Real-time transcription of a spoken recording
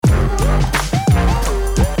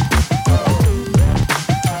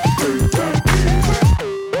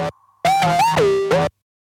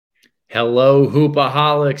Hello,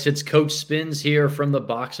 Hoopaholics. It's Coach Spins here from the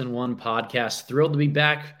Box and One podcast. Thrilled to be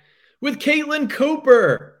back with Caitlin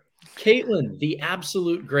Cooper. Caitlin, the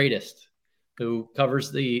absolute greatest, who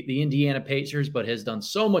covers the Indiana Pacers, but has done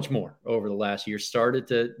so much more over the last year. Started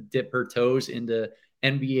to dip her toes into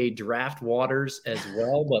NBA draft waters as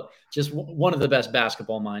well, but just one of the best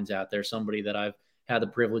basketball minds out there. Somebody that I've had the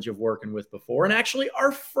privilege of working with before, and actually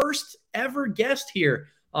our first ever guest here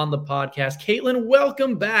on the podcast. Caitlin,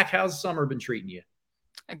 welcome back. How's summer been treating you?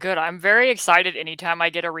 Good. I'm very excited anytime I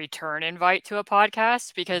get a return invite to a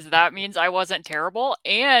podcast because that means I wasn't terrible.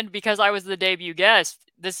 And because I was the debut guest,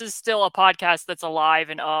 this is still a podcast that's alive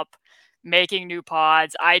and up, making new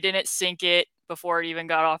pods. I didn't sync it before it even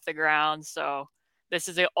got off the ground. So this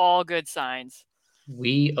is all good signs.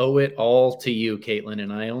 We owe it all to you, Caitlin.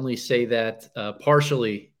 And I only say that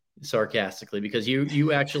partially sarcastically because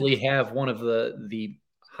you actually have one of the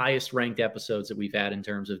highest ranked episodes that we've had in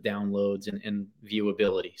terms of downloads and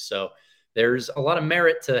viewability. So there's a lot of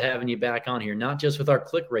merit to having you back on here, not just with our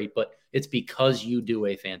click rate, but it's because you do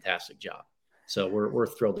a fantastic job. So we're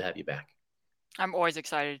thrilled to have you back. I'm always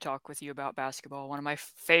excited to talk with you about basketball. One of my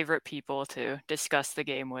favorite people to discuss the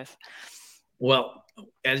game with. Well,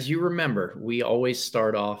 as you remember, we always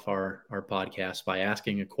start off our podcast by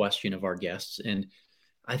asking a question of our guests. And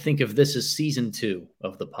I think of this as season 2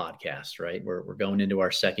 of the podcast, right? We're going into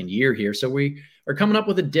our second year here. So we are coming up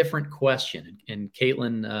with a different question. And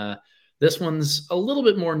Caitlin, this one's a little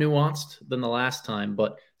bit more nuanced than the last time,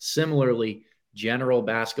 but similarly, general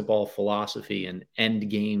basketball philosophy and end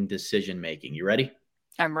game decision making. You ready?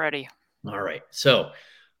 I'm ready. All right. So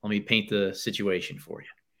let me paint the situation for you.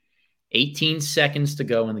 18 seconds to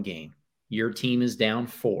go in the game. Your team is down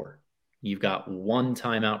 4. You've got 1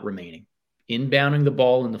 timeout remaining. Inbounding the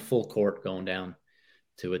ball in the full court, going down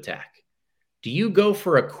to attack. Do you go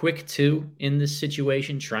for a quick 2 in this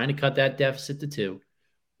situation, trying to cut that deficit to 2,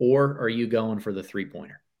 or are you going for the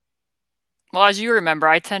 3-pointer? Well, as you remember,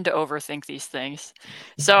 I tend to overthink these things.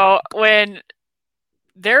 So when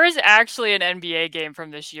there is actually an NBA game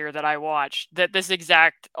from this year that I watched that this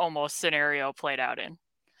exact almost scenario played out in.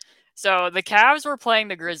 So the Cavs were playing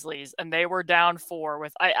the Grizzlies and they were down 4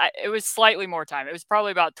 with it was slightly more time. It was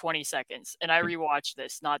probably about 20 seconds. And I rewatched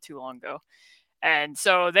this not too long ago. And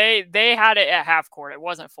so they had it at half court. It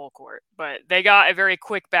wasn't full court, but they got a very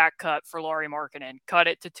quick back cut for Lauri Markkanen, cut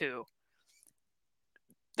it to 2.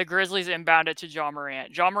 The Grizzlies inbound it to Ja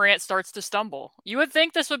Morant. Ja Morant starts to stumble. You would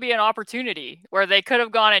think this would be an opportunity where they could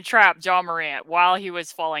have gone and trapped Ja Morant while he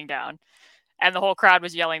was falling down. And the whole crowd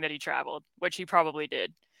was yelling that he traveled, which he probably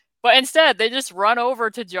did. But instead, they just run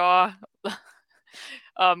over to Ja.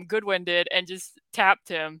 Goodwin did and just tapped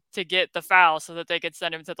him to get the foul so that they could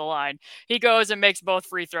send him to the line. He goes and makes both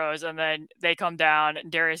free throws, and then they come down,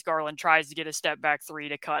 and Darius Garland tries to get a step back 3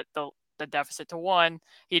 to cut the deficit to 1.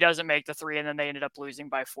 He doesn't make the 3, and then they ended up losing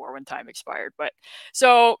by 4 when time expired. But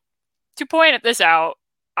so to point this out,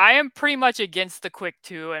 I am pretty much against the quick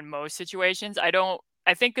 2 in most situations.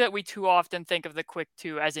 I think that we too often think of the quick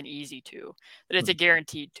 2 as an easy 2, that it's a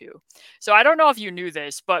guaranteed 2. So I don't know if you knew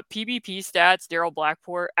this, but PBP Stats, Daryl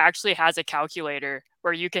Blackport, actually has a calculator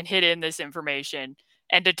where you can hit in this information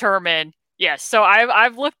and determine, yes. So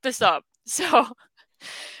I've looked this up. So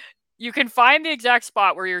you can find the exact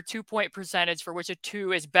spot where your 2-point percentage for which a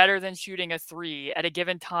 2 is better than shooting a 3 at a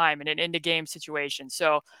given time in an end-of-game situation.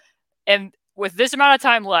 So, and with this amount of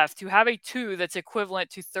time left, to have a 2 that's equivalent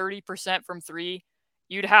to 30% from 3,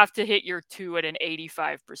 you'd have to hit your 2 at an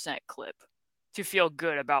 85% clip to feel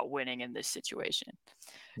good about winning in this situation.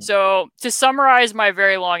 So to summarize my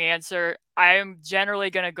very long answer, I am generally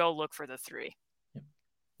going to go look for the 3.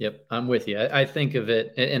 Yep, I'm with you. I think of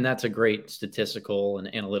it, and that's a great statistical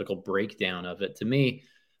and analytical breakdown of it. To me,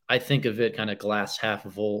 I think of it kind of glass half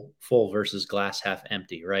full versus glass half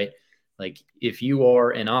empty, right? Like if you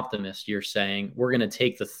are an optimist, you're saying we're going to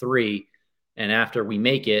take the 3, and after we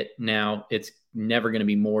make it, now it's never going to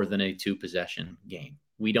be more than a 2-possession game.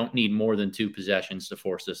 We don't need more than 2 possessions to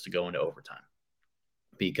force this to go into overtime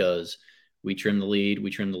because we trim the lead,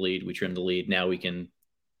 we trim the lead, we trim the lead. Now we can,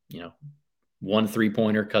 1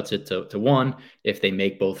 3-pointer cuts it to 1. If they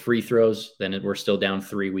make both free throws, then we're still down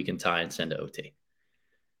 3. We can tie and send to OT.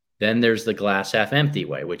 Then there's the glass half empty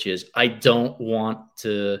way, which is I don't want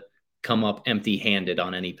to come up empty handed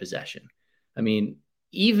on any possession. I mean,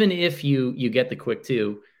 even if you get the quick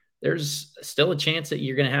 2, there's still a chance that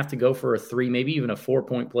you're going to have to go for a 3, maybe even a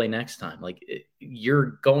 4-point play next time. Like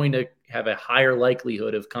you're going to have a higher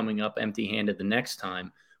likelihood of coming up empty handed the next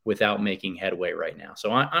time without making headway right now.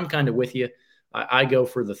 So I'm kind of with you. I go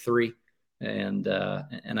for the 3. And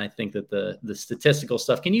I think that the statistical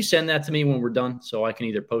stuff, can you send that to me when we're done so I can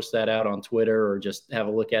either post that out on Twitter or just have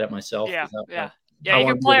a look at it myself? Yeah, yeah. I, Yeah, I you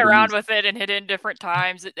want can to be play able to around use with it and hit it in different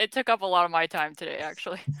times. It took up a lot of my time today,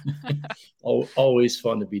 actually. always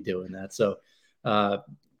fun to be doing that. So,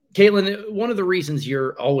 Caitlin, one of the reasons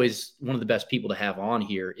you're always one of the best people to have on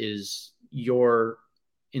here is your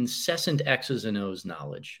incessant X's and O's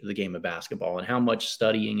knowledge of the game of basketball and how much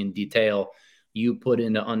studying in detail you put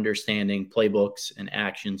into understanding playbooks and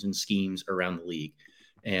actions and schemes around the league.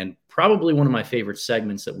 And probably one of my favorite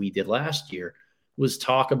segments that we did last year was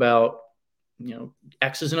talk about,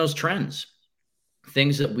 X's and O's trends,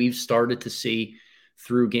 things that we've started to see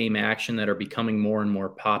through game action that are becoming more and more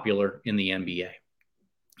popular in the NBA.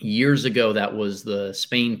 Years ago, that was the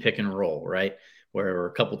Spain pick and roll, right? Where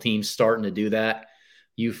a couple teams starting to do that.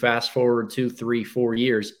 You fast forward 2, 3, 4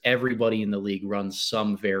 years, everybody in the league runs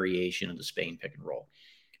some variation of the Spain pick and roll.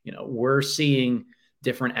 We're seeing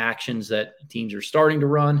different actions that teams are starting to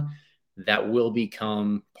run that will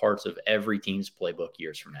become parts of every team's playbook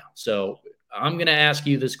years from now. So I'm going to ask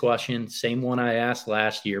you this question, same one I asked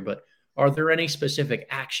last year, but are there any specific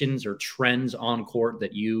actions or trends on court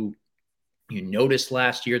that you noticed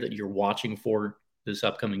last year that you're watching for this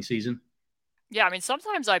upcoming season? Yeah, I mean,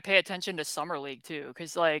 sometimes I pay attention to summer league too,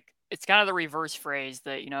 because it's kind of the reverse phrase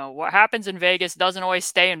that what happens in Vegas doesn't always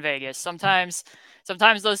stay in Vegas. Sometimes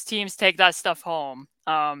those teams take that stuff home.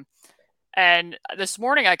 And this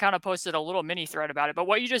morning I kind of posted a little mini thread about it. But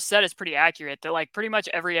what you just said is pretty accurate. That pretty much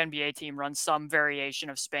every NBA team runs some variation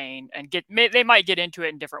of Spain, and they might get into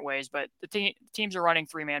it in different ways, but the teams are running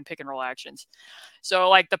 3-man pick and roll actions.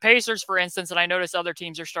 So the Pacers, for instance, and I notice other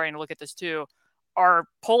teams are starting to look at this too, are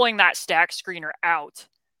pulling that stack screener out.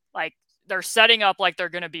 They're setting up like they're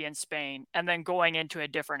going to be in Spain and then going into a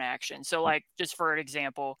different action. So just for an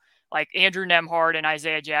example, Andrew Nembhard and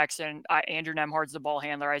Isaiah Jackson, Andrew Nembhard's the ball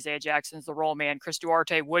handler, Isaiah Jackson's the roll man, Chris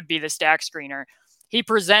Duarte would be the stack screener. He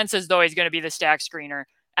presents as though he's going to be the stack screener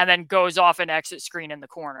and then goes off an exit screen in the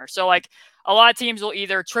corner. So a lot of teams will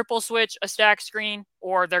either triple switch a stack screen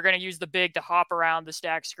or they're going to use the big to hop around the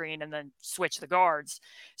stack screen and then switch the guards.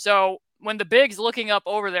 So when the big's looking up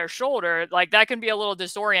over their shoulder, that can be a little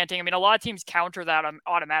disorienting. I mean, a lot of teams counter that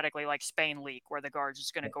automatically, like Spain leak, where the guard's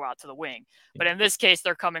just going to go out to the wing. But in this case,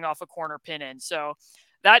 they're coming off a corner pin in. So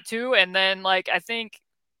that too. And then I think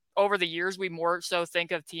over the years, we more so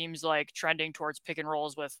think of teams trending towards pick and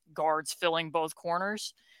rolls with guards filling both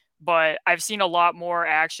corners. But I've seen a lot more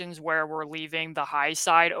actions where we're leaving the high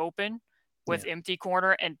side open with empty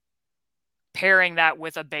corner and pairing that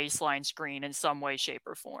with a baseline screen in some way, shape,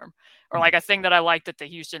 or form. Or a thing that I liked that the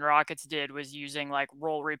Houston Rockets did was using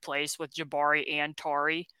roll replace with Jabari and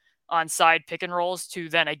Tari on side pick and rolls to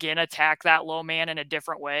then again attack that low man in a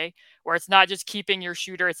different way, where it's not just keeping your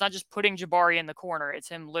shooter. It's not just putting Jabari in the corner. It's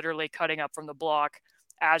him literally cutting up from the block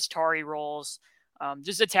as Tari rolls,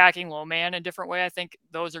 just attacking low man in a different way. I think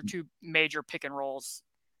those are two major pick and rolls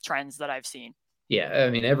trends that I've seen. Yeah, I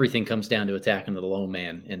mean, everything comes down to attacking the low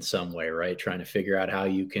man in some way, right? Trying to figure out how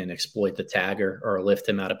you can exploit the tagger or lift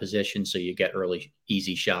him out of position so you get early,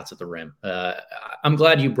 easy shots at the rim. I'm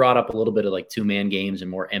glad you brought up a little bit of 2-man games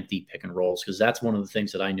and more empty pick and rolls, because that's one of the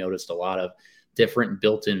things that I noticed a lot of different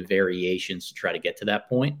built-in variations to try to get to that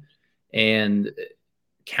point, and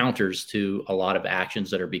counters to a lot of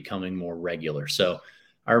actions that are becoming more regular. So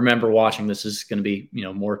I remember watching, this is going to be,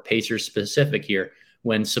 more Pacers specific here,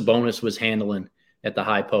 when Sabonis was handling at the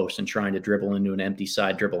high post and trying to dribble into an empty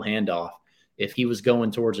side dribble handoff. If he was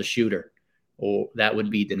going towards a shooter, that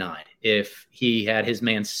would be denied. If he had his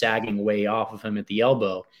man sagging way off of him at the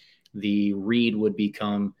elbow, the read would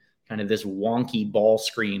become kind of this wonky ball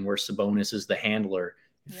screen where Sabonis is the handler,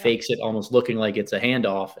 fakes it almost looking like it's a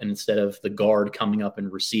handoff. And instead of the guard coming up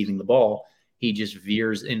and receiving the ball, he just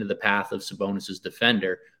veers into the path of Sabonis's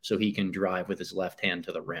defender so he can drive with his left hand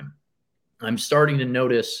to the rim. I'm starting to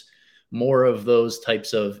notice more of those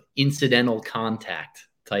types of incidental contact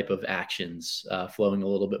type of actions flowing a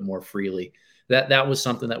little bit more freely. That was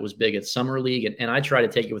something that was big at Summer League. And I try to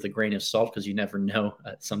take it with a grain of salt, because you never know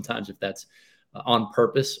sometimes if that's on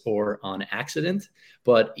purpose or on accident.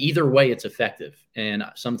 But either way, it's effective. And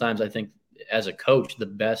sometimes I think as a coach, the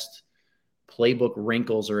best playbook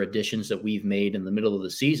wrinkles or additions that we've made in the middle of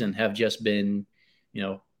the season have just been,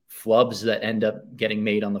 flubs that end up getting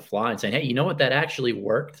made on the fly and saying, hey, you know what, that actually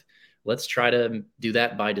worked. Let's try to do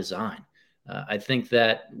that by design. I think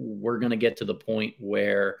that we're going to get to the point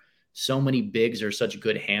where so many bigs are such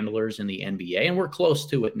good handlers in the NBA, and we're close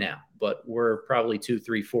to it now, but we're probably 2,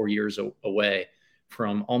 3, 4 years away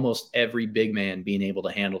from almost every big man being able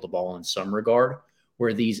to handle the ball in some regard,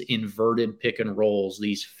 where these inverted pick and rolls,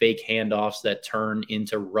 these fake handoffs that turn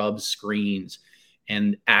into rub screens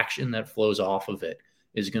and action that flows off of it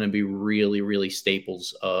is going to be really, really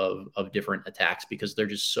staples of different attacks because they're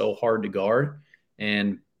just so hard to guard.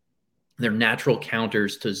 And they're natural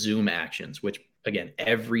counters to zoom actions, which, again,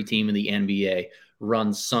 every team in the NBA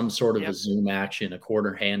runs some sort of a zoom action, a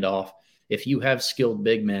quarter handoff. If you have skilled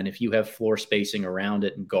big men, if you have floor spacing around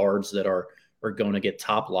it and guards that are going to get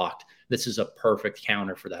top locked, this is a perfect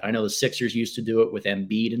counter for that. I know the Sixers used to do it with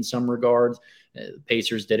Embiid in some regards. The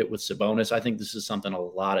Pacers did it with Sabonis. I think this is something a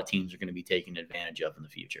lot of teams are going to be taking advantage of in the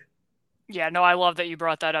future. Yeah, no, I love that you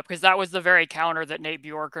brought that up because that was the very counter that Nate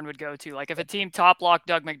Bjorkgren would go to. Like if a team top locked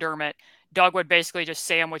Doug McDermott, Doug would basically just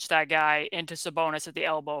sandwich that guy into Sabonis at the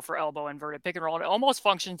elbow for elbow inverted pick and roll. And it almost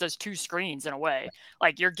functions as two screens in a way.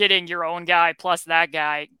 Like you're getting your own guy plus that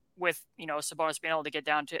guy with, Sabonis being able to get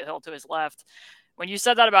down to his left. When you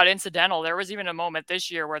said that about incidental, there was even a moment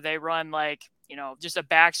this year where they run just a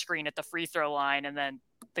back screen at the free throw line and then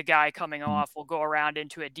the guy coming off will go around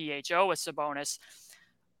into a DHO with Sabonis.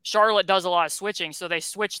 Charlotte does a lot of switching, so they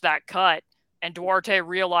switched that cut, and Duarte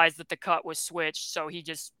realized that the cut was switched, so he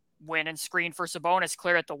just went and screened for Sabonis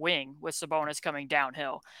clear at the wing with Sabonis coming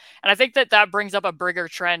downhill. And I think that brings up a bigger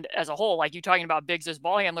trend as a whole, like you talking about bigs as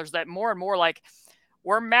ball handlers, that more and more like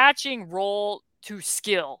we're matching role to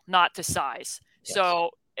skill, not to size. Yes. So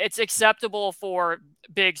it's acceptable for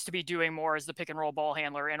bigs to be doing more as the pick and roll ball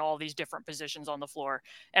handler in all these different positions on the floor.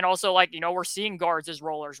 And also we're seeing guards as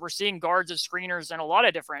rollers. We're seeing guards as screeners in a lot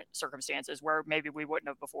of different circumstances where maybe we wouldn't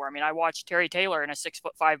have before. I mean, I watched Terry Taylor in a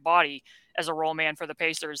 6'5" body as a roll man for the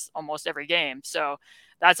Pacers almost every game. So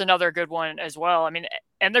that's another good one as well. I mean,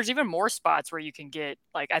 and there's even more spots where you can get,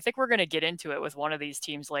 I think we're going to get into it with one of these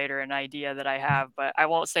teams later, an idea that I have, but I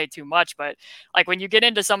won't say too much. But when you get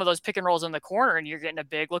into some of those pick and rolls in the corner and you're getting a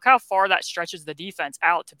big, look how far that stretches the defense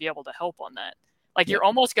out to be able to help on that. You're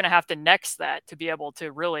almost going to have to next that to be able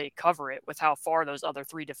to really cover it with how far those other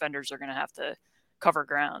three defenders are going to have to cover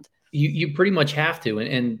ground. You pretty much have to.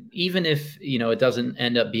 And even if, it doesn't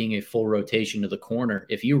end up being a full rotation to the corner,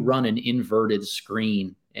 if you run an inverted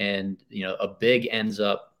screen and, a big ends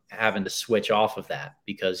up having to switch off of that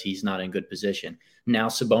because he's not in good position. Now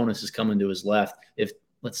Sabonis is coming to his left. If,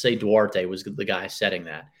 let's say, Duarte was the guy setting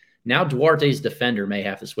that. Now Duarte's defender may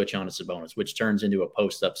have to switch on to Sabonis, which turns into a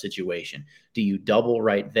post-up situation. Do you double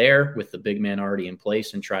right there with the big man already in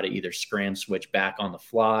place and try to either scram switch back on the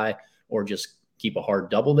fly or just keep a hard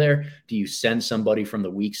double there? Do you send somebody from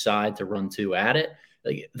the weak side to run two at it?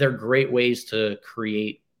 They're great ways to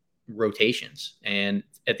create rotations. And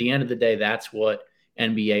at the end of the day, that's what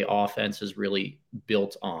NBA offense is really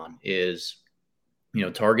built on is,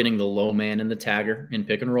 targeting the low man and the tagger in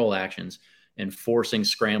pick and roll actions and forcing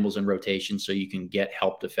scrambles and rotations so you can get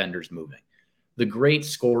help defenders moving. The great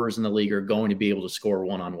scorers in the league are going to be able to score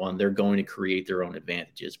one-on-one. They're going to create their own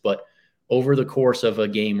advantages. But over the course of a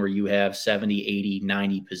game where you have 70, 80,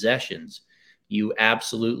 90 possessions, you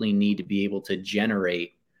absolutely need to be able to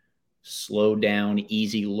generate slow down,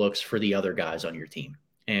 easy looks for the other guys on your team.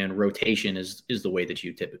 And rotation is the way that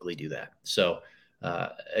you typically do that. So,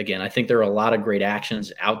 again, I think there are a lot of great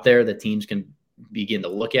actions out there that teams can begin to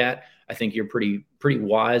look at. I think you're pretty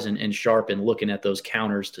wise and sharp in looking at those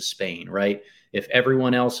counters to Spain, right? If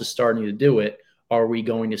everyone else is starting to do it, are we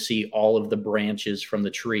going to see all of the branches from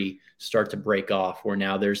the tree start to break off where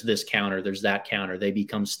now there's this counter, there's that counter, they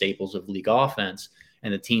become staples of league offense,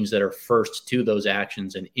 and the teams that are first to those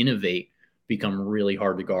actions and innovate become really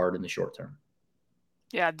hard to guard in the short term.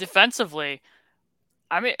 Yeah, defensively,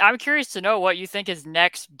 I'm curious to know what you think is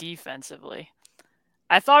next defensively.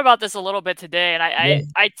 I thought about this a little bit today, and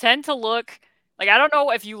I tend to look I don't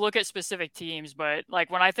know if you look at specific teams, but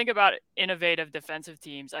when I think about innovative defensive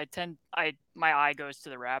teams, my eye goes to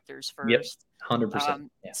the Raptors first. Yep, 100%.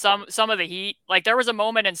 Some of the Heat, there was a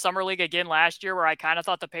moment in Summer League again last year where I kind of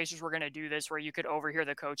thought the Pacers were going to do this, where you could overhear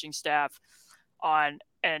the coaching staff on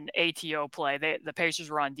an ATO play. The Pacers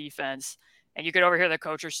were on defense, and you could overhear the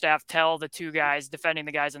coaching staff tell the two guys defending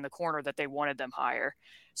the guys in the corner that they wanted them higher.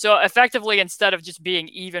 So effectively, instead of just being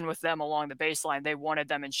even with them along the baseline, they wanted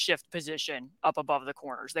them in shift position up above the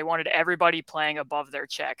corners. They wanted everybody playing above their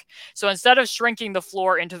check. So instead of shrinking the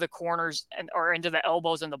floor into the corners or into the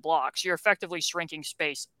elbows and the blocks, you're effectively shrinking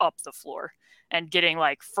space up the floor and getting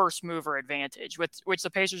first mover advantage, which the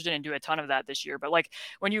Pacers didn't do a ton of that this year. But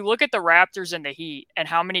when you look at the Raptors and the Heat and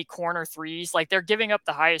how many corner threes, they're giving up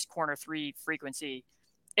the highest corner three frequency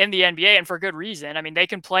in the NBA, and for good reason. I mean, they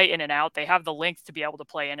can play in and out. They have the length to be able to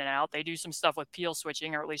play in and out. They do some stuff with peel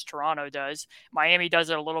switching, or at least Toronto does. Miami does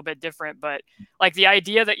it a little bit different, but like the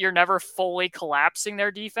idea that you're never fully collapsing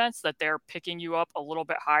their defense, that they're picking you up a little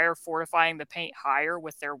bit higher, fortifying the paint higher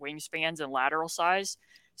with their wingspans and lateral size,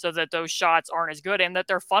 so that those shots aren't as good, and that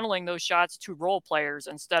they're funneling those shots to role players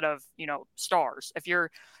instead of, stars.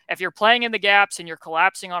 If you're playing in the gaps and you're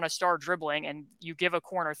collapsing on a star dribbling and you give a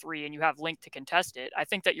corner three and you have length to contest it, I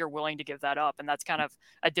think that you're willing to give that up, and that's kind of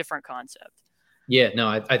a different concept. Yeah, no,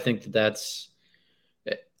 I think that's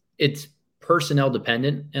it's personnel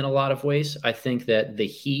dependent in a lot of ways. I think that the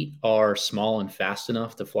Heat are small and fast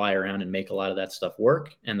enough to fly around and make a lot of that stuff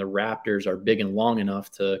work, and the Raptors are big and long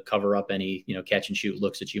enough to cover up any catch and shoot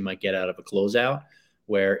looks that you might get out of a closeout.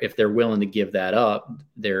 Where if they're willing to give that up,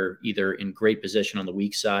 they're either in great position on the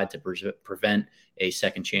weak side to prevent a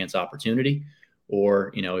second chance opportunity,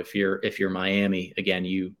 or if you're Miami, again,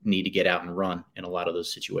 you need to get out and run in a lot of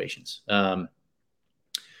those situations.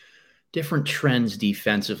 Different trends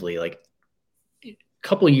defensively. Like a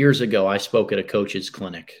couple of years ago, I spoke at a coach's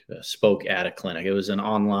clinic, It was an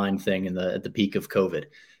online thing at the peak of COVID.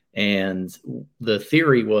 And the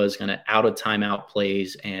theory was kind of out of timeout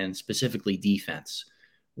plays and specifically defense,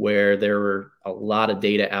 where there were a lot of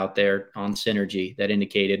data out there on synergy that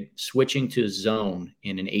indicated switching to zone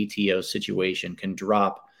in an ATO situation can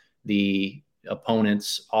drop the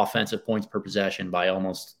opponent's offensive points per possession by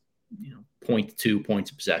almost 0.2 points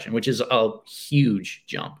of possession, which is a huge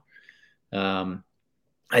jump.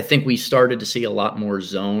 I think we started to see a lot more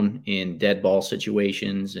zone in dead ball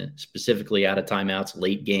situations, and specifically out of timeouts,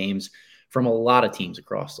 late games from a lot of teams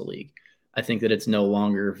across the league. I think that it's no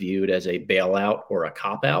longer viewed as a bailout or a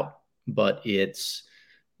cop out, but it's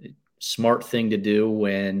a smart thing to do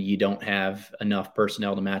when you don't have enough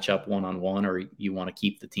personnel to match up one-on-one, or you want to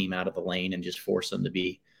keep the team out of the lane and just force them to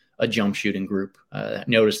be a jump shooting group.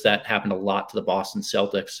 Noticed that happened a lot to the Boston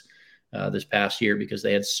Celtics this past year because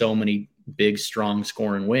they had so many big, strong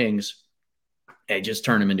scoring wings. Hey, just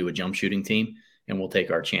turn them into a jump shooting team and we'll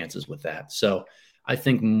take our chances with that. So I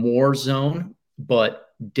think more zone, but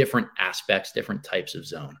different aspects, different types of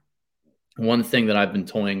zone. One thing that I've been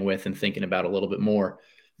toying with and thinking about a little bit more,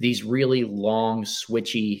 these really long,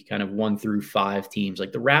 switchy kind of 1-5 teams.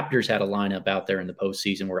 Like the Raptors had a lineup out there in the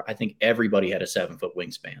postseason where I think everybody had a 7-foot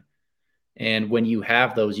wingspan. And when you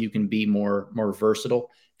have those, you can be more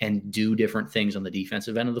versatile and do different things on the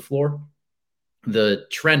defensive end of the floor. The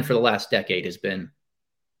trend for the last decade has been,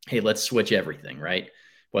 hey, let's switch everything, right?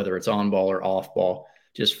 Whether it's on ball or off ball,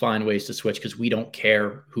 just find ways to switch because we don't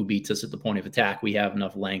care who beats us at the point of attack. We have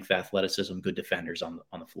enough length, athleticism, good defenders on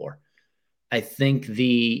the floor. I think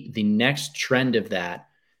the next trend of that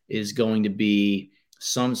is going to be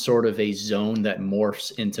some sort of a zone that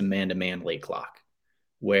morphs into man-to-man late clock,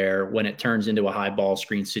 where when it turns into a high ball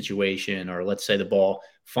screen situation, or let's say the ball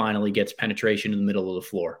finally gets penetration in the middle of the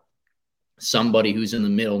floor, somebody who's in the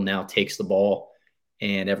middle now takes the ball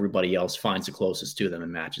and everybody else finds the closest to them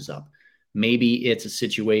and matches up. Maybe it's a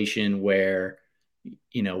situation where,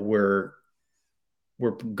 we're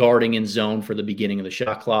guarding in zone for the beginning of the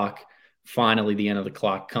shot clock. Finally, the end of the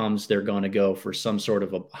clock comes. They're going to go for some sort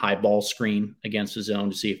of a high ball screen against the zone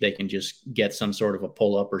to see if they can just get some sort of a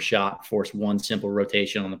pull up or shot, force one simple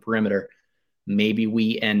rotation on the perimeter. Maybe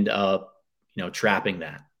we end up, trapping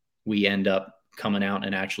that. We end up coming out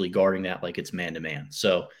and actually guarding that like it's man to man.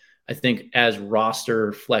 So I think as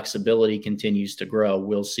roster flexibility continues to grow,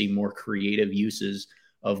 we'll see more creative uses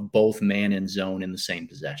of both man and zone in the same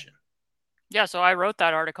possession. Yeah, so I wrote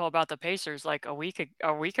that article about the Pacers like a week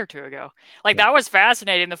or two ago. Like that was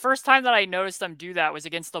fascinating. The first time that I noticed them do that was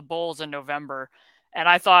against the Bulls in November. And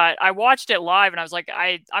I watched it live and I was like,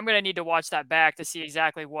 I'm going to need to watch that back to see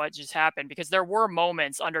exactly what just happened, because there were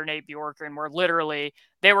moments under Nate Bjorkgren where literally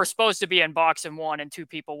they were supposed to be in box and one and two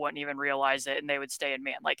people wouldn't even realize it and they would stay in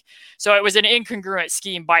man. So it was an incongruent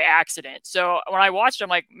scheme by accident. So when I watched, I'm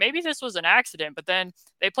like, maybe this was an accident, but then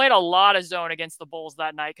they played a lot of zone against the Bulls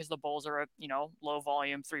that night because the Bulls are a, low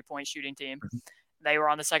volume 3-point shooting team. They were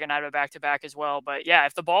on the second night of a back-to-back as well. But yeah,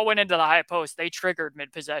 if the ball went into the high post, they triggered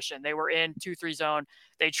mid-possession. They were in 2-3 zone.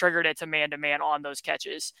 They triggered it to man-to-man on those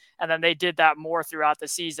catches. And then they did that more throughout the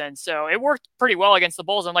season. So it worked pretty well against the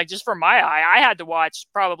Bulls. And just from my eye, I had to watch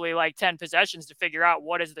probably 10 possessions to figure out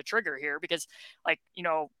what is the trigger here. Because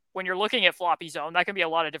when you're looking at floppy zone, that can be a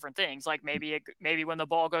lot of different things. Like maybe when the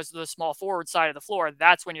ball goes to the small forward side of the floor,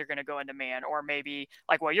 that's when you're going to go into man. Or maybe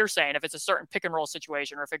like what you're saying, if it's a certain pick and roll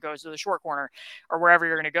situation, or if it goes to the short corner or wherever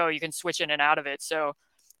you're going to go, you can switch in and out of it. So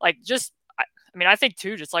I mean, I think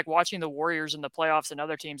too, just like watching the Warriors in the playoffs and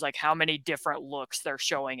other teams, like how many different looks they're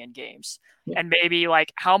showing in games. Yeah. And maybe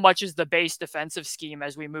like how much is the base defensive scheme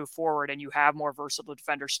as we move forward and you have more versatile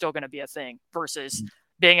defenders still going to be a thing versus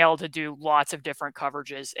being able to do lots of different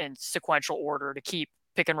coverages in sequential order to keep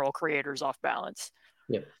pick and roll creators off balance.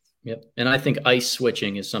 Yep. Yep. And I think ice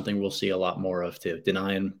switching is something we'll see a lot more of too,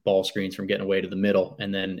 denying ball screens from getting away to the middle.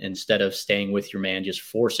 And then instead of staying with your man, just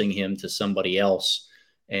forcing him to somebody else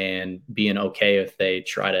and being okay if they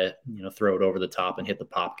try to, throw it over the top and hit the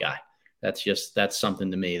pop guy. That's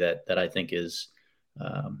something to me that I think is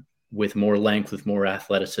with more length, with more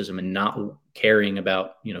athleticism, and not caring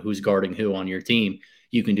about, who's guarding who on your team.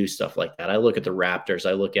 You can do stuff like that. I look at the Raptors.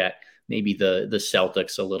 I look at maybe the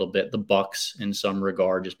Celtics a little bit, the Bucks in some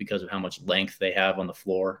regard, just because of how much length they have on the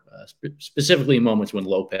floor, specifically in moments when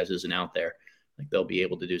Lopez isn't out there. Like they'll be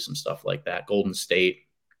able to do some stuff like that. Golden State.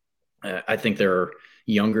 I think there are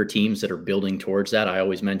younger teams that are building towards that. I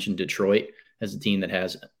always mention Detroit as a team that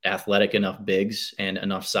has athletic enough bigs and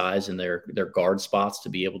enough size in their guard spots to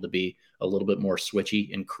be able to be a little bit more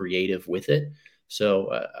switchy and creative with it.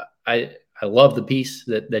 So I love the piece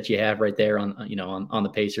that you have right there on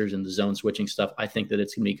the Pacers and the zone switching stuff. I think that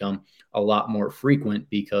it's going to become a lot more frequent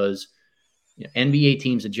because NBA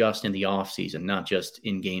teams adjust in the offseason, not just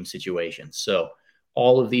in game situations. So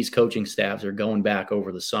all of these coaching staffs are going back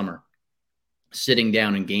over the summer, sitting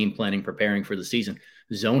down and game planning, preparing for the season.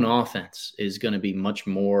 Zone offense is going to be much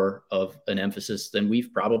more of an emphasis than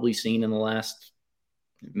we've probably seen in the last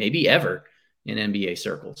maybe ever in NBA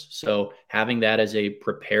circles. So having that as a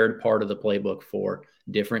prepared part of the playbook for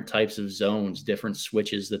different types of zones, different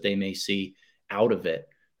switches that they may see out of it,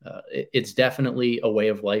 it's definitely a way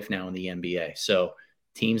of life now in the NBA. So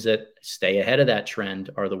teams that stay ahead of that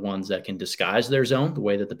trend are the ones that can disguise their zone the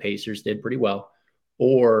way that the Pacers did pretty well,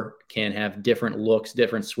 or can have different looks,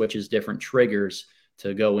 different switches, different triggers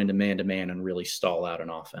to go into man-to-man and really stall out an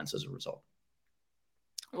offense as a result.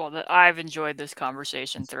 Well, I've enjoyed this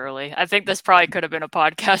conversation thoroughly. I think this probably could have been a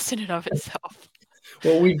podcast in and of itself.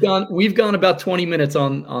 Well, we've gone about 20 minutes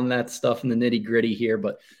on that stuff in the nitty gritty here,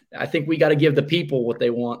 but I think we got to give the people what they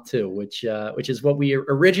want too, which is what we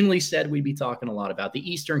originally said we'd be talking a lot about,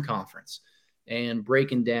 the Eastern Conference, and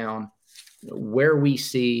breaking down where we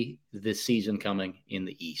see this season coming in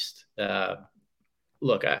the East.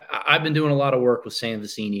 Look, I've been doing a lot of work with Sam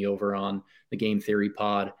Vecini over on the Game Theory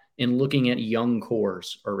Pod and looking at young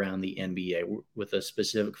cores around the NBA with a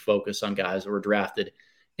specific focus on guys that were drafted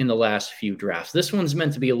in the last few drafts. This one's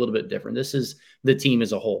meant to be a little bit different. This is the team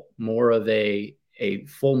as a whole, more of a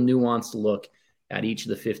full nuanced look at each of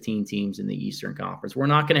the 15 teams in the Eastern Conference. We're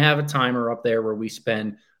not going to have a timer up there where we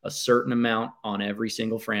spend a certain amount on every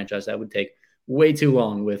single franchise. That would take way too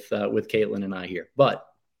long with Caitlin and I here. But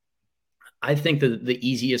I think that the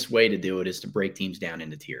easiest way to do it is to break teams down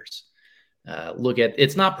into tiers. Look at,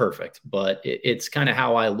 it's not perfect, but it's kind of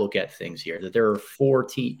how I look at things here, that there are four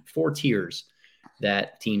tiers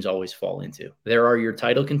that teams always fall into. There are your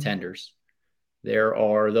title contenders. There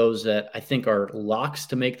are those that I think are locks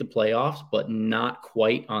to make the playoffs, but not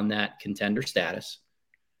quite on that contender status.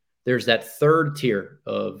 There's that third tier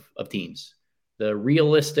of teams, the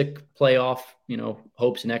realistic playoff,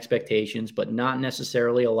 hopes and expectations, but not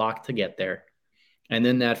necessarily a lock to get there. And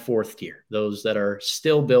then that fourth tier, those that are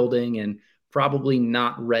still building and probably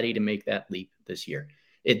not ready to make that leap this year.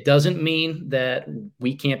 It doesn't mean that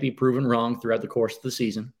we can't be proven wrong throughout the course of the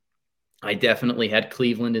season. I definitely had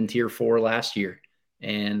Cleveland in tier 4 last year,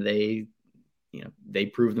 and they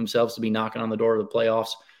proved themselves to be knocking on the door of the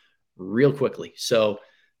playoffs real quickly. So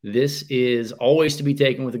this is always to be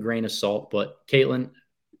taken with a grain of salt, but Caitlin,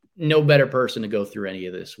 no better person to go through any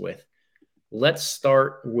of this with. Let's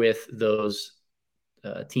start with those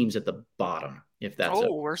teams at the bottom, if that's okay.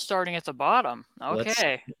 We're starting at the bottom.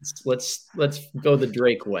 Okay. Let's go the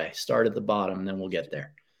Drake way. Start at the bottom, and then we'll get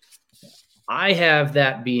there. I have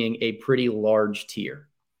that being a pretty large tier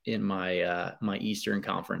in my my Eastern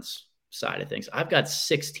Conference side of things. I've got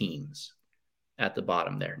 6 teams at the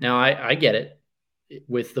bottom there. Now, I get it.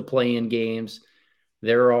 With the play-in games,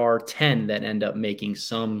 there are 10 that end up making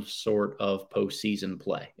some sort of postseason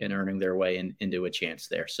play and earning their way into a chance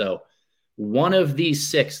there. So one of these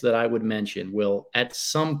 6 that I would mention will at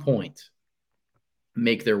some point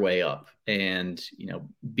make their way up and,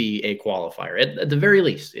 be a qualifier at the very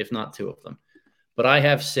least, if not 2 of them. But I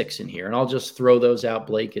have 6 in here, and I'll just throw those out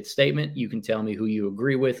blanket statement. You can tell me who you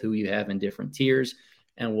agree with, who you have in different tiers,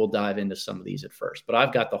 and we'll dive into some of these at first. But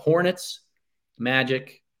I've got the Hornets,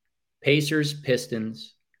 Magic, Pacers,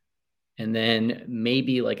 Pistons, and then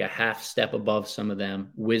maybe like a half step above some of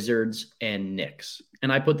them, Wizards and Knicks.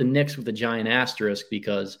 And I put the Knicks with a giant asterisk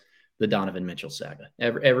because the Donovan Mitchell saga.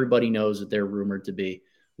 Everybody knows that they're rumored to be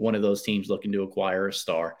one of those teams looking to acquire a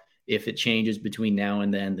star. If it changes between now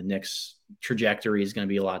and then, the Knicks' trajectory is going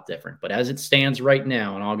to be a lot different. But as it stands right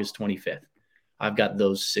now on August 25th, I've got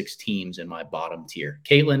those 6 teams in my bottom tier.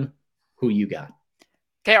 Caitlin, who you got?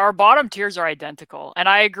 Okay, our bottom tiers are identical. And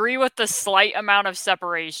I agree with the slight amount of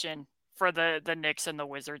separation for the Knicks and the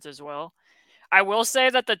Wizards as well. I will say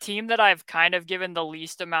that the team that I've kind of given the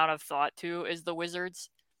least amount of thought to is the Wizards.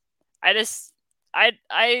 I just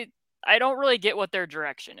I don't really get what their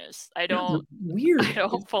direction is. I don't Weird. I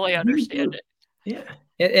don't fully understand it. Yeah.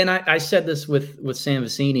 And I said this with Sam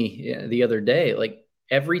Vecini the other day. Like,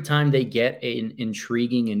 every time they get an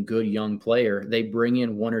intriguing and good young player, they bring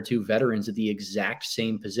in 1 or 2 veterans at the exact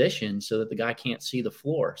same position so that the guy can't see the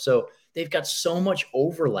floor. So they've got so much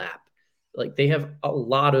overlap. Like, they have a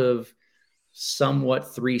lot of somewhat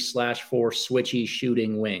 3/4 switchy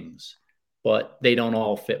shooting wings, but they don't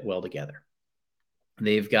all fit well together.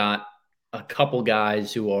 They've got a couple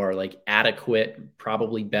guys who are like adequate,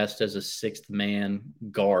 probably best as a 6th man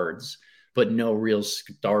guards, but no real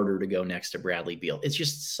starter to go next to Bradley Beal. It's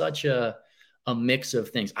just such a mix of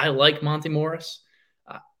things. I like Monte Morris.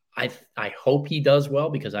 I hope he does well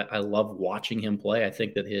because I love watching him play. I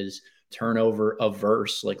think that his turnover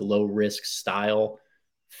averse, like low risk style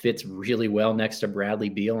fits really well next to Bradley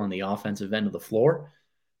Beal on the offensive end of the floor.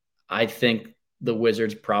 I think the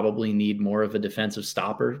Wizards probably need more of a defensive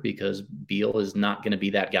stopper because Beal is not going to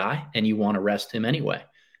be that guy, and you want to rest him anyway.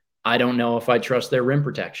 I don't know if I trust their rim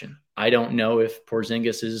protection. I don't know if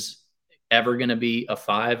Porzingis is ever going to be a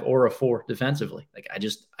 5 or a 4 defensively. Like,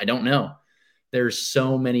 I don't know. There's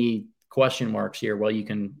so many question marks here. Well, you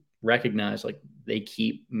can recognize like they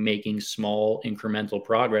keep making small incremental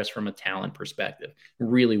progress from a talent perspective.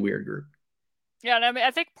 Really weird group. Yeah, and I mean, I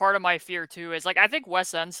think part of my fear too is like I think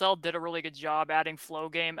Wes Unseld did a really good job adding flow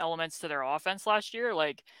game elements to their offense last year.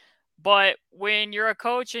 Like, but when you're a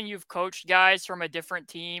coach and you've coached guys from a different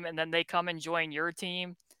team and then they come and join your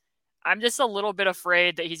team, I'm just a little bit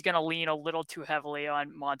afraid that he's going to lean a little too heavily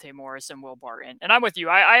on Monte Morris and Will Barton. And I'm with you.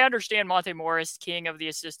 I understand Monte Morris, king of the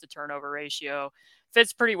assist to turnover ratio,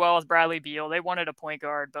 fits pretty well with Bradley Beal. They wanted a point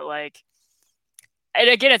guard, but like, and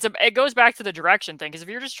again, it goes back to the direction thing. Because if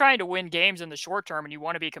you're just trying to win games in the short term and you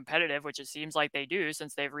want to be competitive, which it seems like they do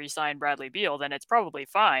since they've re-signed Bradley Beal, then it's probably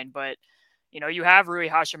fine. But you have Rui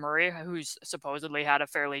Hachimura, who's supposedly had a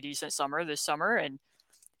fairly decent summer this summer, and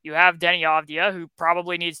you have Deni Avdija, who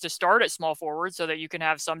probably needs to start at small forward so that you can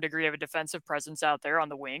have some degree of a defensive presence out there on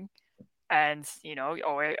the wing. And, you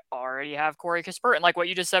already have Corey Kispert. And like what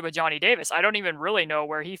you just said with Johnny Davis, I don't even really know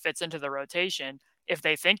where he fits into the rotation if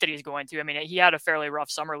they think that he's going to. I mean, he had a fairly rough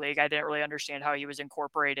summer league. I didn't really understand how he was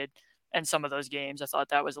incorporated in some of those games. I thought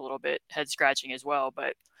that was a little bit head scratching as well.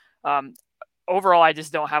 But overall, I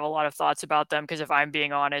just don't have a lot of thoughts about them because if I'm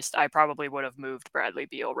being honest, I probably would have moved Bradley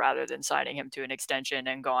Beal rather than signing him to an extension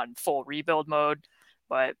and gone full rebuild mode.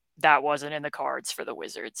 But that wasn't in the cards for the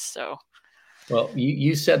Wizards. So. Well,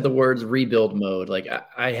 you said the words rebuild mode. Like,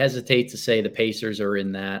 I hesitate to say the Pacers are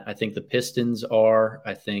in that. I think the Pistons are.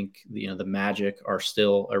 I think the Magic are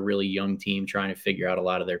still a really young team trying to figure out a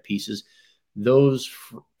lot of their pieces. Those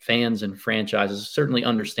fans and franchises certainly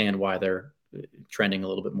understand why they're trending a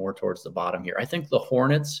little bit more towards the bottom here. I think the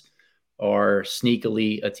Hornets are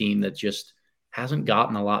sneakily a team that just hasn't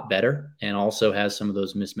gotten a lot better and also has some of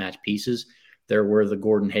those mismatched pieces. There were the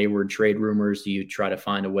Gordon Hayward trade rumors. Do you try to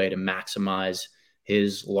find a way to maximize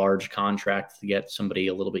his large contract to get somebody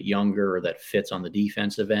a little bit younger or that fits on the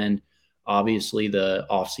defensive end? Obviously, the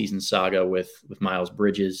offseason saga with Miles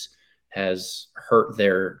Bridges has hurt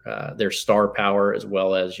their star power as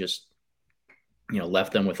well as just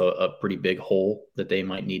left them with a pretty big hole that they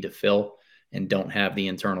might need to fill and don't have the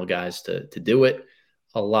internal guys to do it.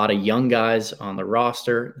 A lot of young guys on the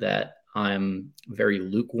roster that I'm very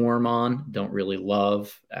lukewarm on, don't really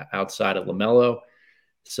love outside of LaMelo.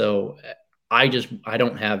 So I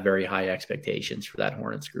don't have very high expectations for that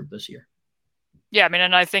Hornets group this year. Yeah, I mean,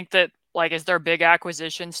 and I think that, like, is their big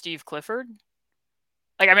acquisition Steve Clifford?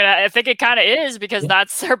 Like, I mean, I think it kind of is because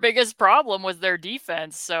that's their biggest problem was their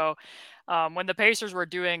defense. So when the Pacers were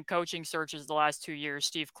doing coaching searches the last 2 years,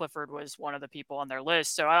 Steve Clifford was one of the people on their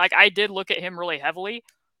list. So I did look at him really heavily.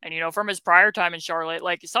 And, from his prior time in Charlotte,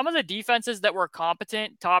 like some of the defenses that were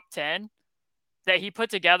competent top 10 that he put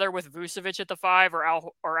together with Vucevic at the 5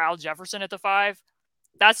 or Al Jefferson at the 5,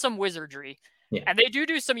 that's some wizardry. Yeah. And they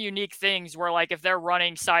do some unique things where, like, if they're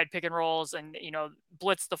running side pick and rolls and,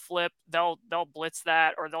 blitz the flip, they'll blitz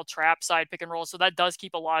that or they'll trap side pick and roll. So that does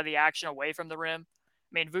keep a lot of the action away from the rim.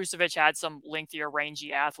 I mean, Vucevic had some lengthier,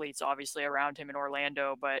 rangy athletes, obviously, around him in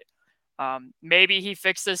Orlando, but Maybe he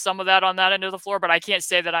fixes some of that on that end of the floor, but I can't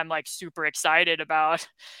say that I'm like super excited about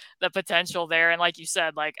the potential there. And like you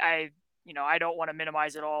said, like I don't want to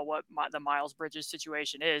minimize at all what the Miles Bridges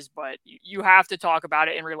situation is, but you have to talk about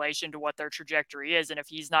it in relation to what their trajectory is. And if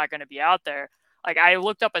he's not going to be out there, like I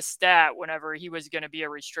looked up a stat whenever he was going to be a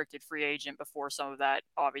restricted free agent before some of that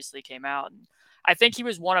obviously came out. And I think he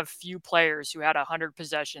was one of few players who had 100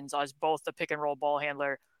 possessions as both the pick and roll ball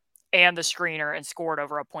handler and the screener and scored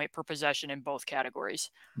over a point per possession in both categories.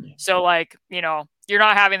 Yeah. So like, you're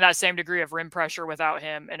not having that same degree of rim pressure without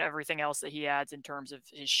him and everything else that he adds in terms of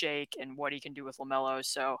his shake and what he can do with LaMelo.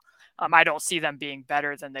 So I don't see them being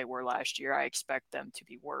better than they were last year. I expect them to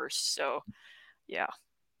be worse. So yeah.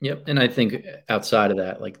 Yep. And I think outside of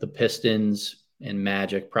that, like the Pistons and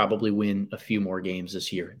Magic probably win a few more games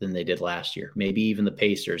this year than they did last year. Maybe even the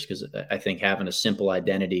Pacers, because I think having a simple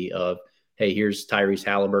identity of, hey, here's Tyrese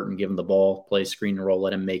Halliburton, give him the ball, play screen and roll,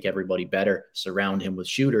 let him make everybody better, surround him with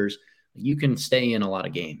shooters. You can stay in a lot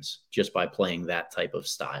of games just by playing that type of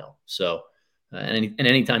style. So, and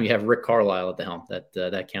anytime you have Rick Carlisle at the helm,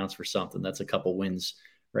 that counts for something. That's a couple wins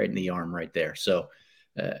right in the arm right there. So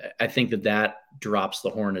I think that drops the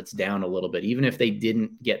Hornets down a little bit, even if they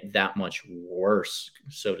didn't get that much worse,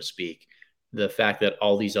 so to speak. The fact that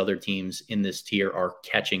all these other teams in this tier are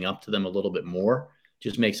catching up to them a little bit more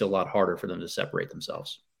just makes it a lot harder for them to separate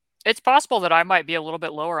themselves. It's possible that I might be a little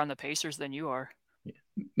bit lower on the Pacers than you are. Yeah,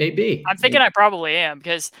 maybe. I'm thinking I probably am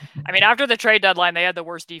because, I mean, after the trade deadline, they had the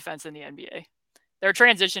worst defense in the NBA. Their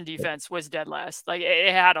transition defense was dead last. Like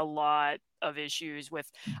it had a lot of issues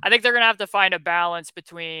with, I think they're going to have to find a balance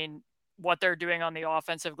between what they're doing on the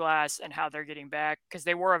offensive glass and how they're getting back, because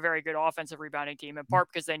they were a very good offensive rebounding team, in part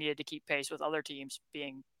because they needed to keep pace with other teams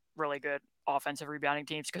being really good offensive rebounding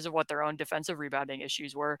teams because of what their own defensive rebounding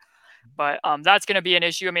issues were. But that's going to be an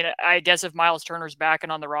issue. I mean, I guess if Miles Turner's back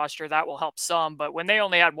and on the roster, that will help some. But when they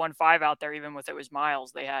only had 1-5 out there, even with it was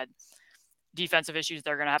Miles, they had defensive issues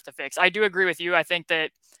they're going to have to fix. I do agree with you. I think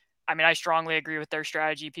that, I mean, I strongly agree with their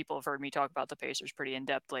strategy. People have heard me talk about the Pacers pretty in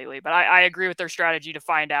depth lately, but I agree with their strategy to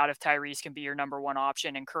find out if Tyrese can be your number one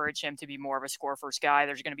option, encourage him to be more of a score first guy.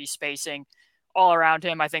 There's going to be spacing all around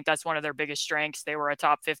him. I think that's one of their biggest strengths. They were a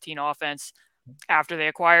top 15 offense after they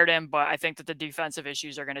acquired him, but I think that the defensive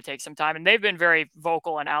issues are going to take some time, and they've been very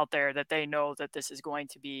vocal and out there that they know that this is going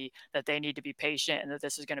to be, that they need to be patient and that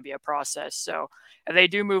this is going to be a process. So if they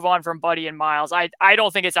do move on from Buddy and Miles, I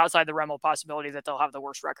don't think it's outside the realm of possibility that they'll have the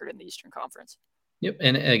worst record in the Eastern Conference. Yep.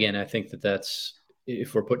 And again, I think that's,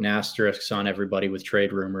 if we're putting asterisks on everybody with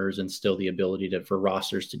trade rumors and still the ability for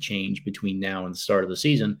rosters to change between now and the start of the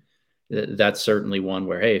season, that's certainly one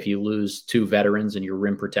where, hey, if you lose two veterans and your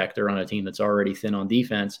rim protector on a team that's already thin on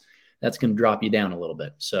defense, that's going to drop you down a little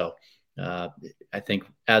bit. So I think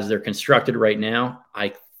as they're constructed right now,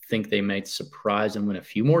 I think they might surprise and win a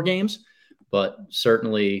few more games, but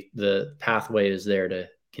certainly the pathway is there to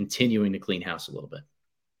continuing to clean house a little bit.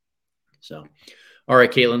 So, all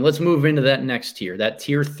right, Caitlin, let's move into that next tier, that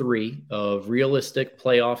tier 3 of realistic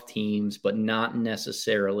playoff teams, but not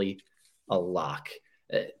necessarily a lock.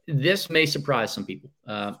 This may surprise some people.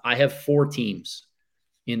 I have 4 teams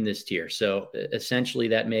in this tier. So essentially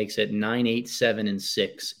that makes it 9, 8, 7, and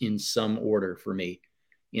 6 in some order for me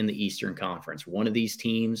in the Eastern Conference. One of these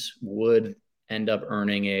teams would end up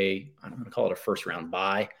earning I don't want to call it a first round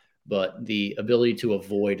bye, but the ability to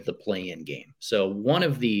avoid the play-in game. So one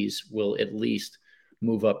of these will at least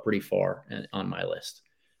move up pretty far on my list.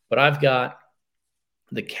 But I've got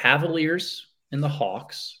the Cavaliers and the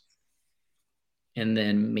Hawks, and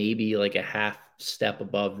then maybe like a half step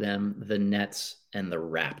above them, the Nets and the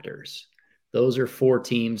Raptors. Those are 4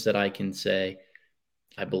 teams that I can say,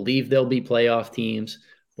 I believe they'll be playoff teams,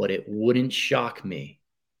 but it wouldn't shock me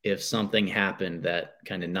if something happened that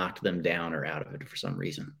kind of knocked them down or out of it for some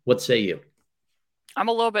reason. What say you? I'm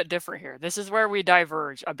a little bit different here. This is where we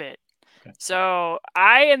diverge a bit. Okay. So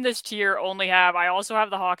I, in this tier, I also have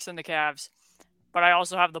the Hawks and the Cavs, but I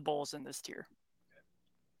also have the Bulls in this tier.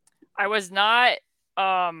 I was not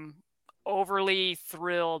overly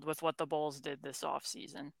thrilled with what the Bulls did this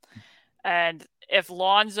offseason. And if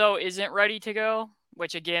Lonzo isn't ready to go,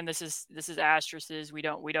 which again, this is asterisks. We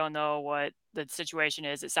don't know what the situation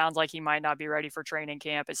is. It sounds like he might not be ready for training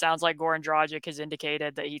camp. It sounds like Goran Dragic has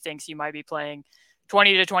indicated that he thinks he might be playing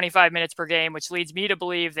 20 to 25 minutes per game, which leads me to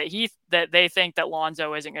believe that they think that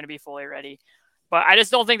Lonzo isn't going to be fully ready. But I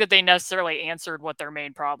just don't think that they necessarily answered what their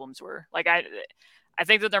main problems were. Like I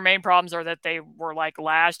think that their main problems are that they were like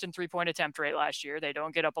last in 3-point attempt rate last year. They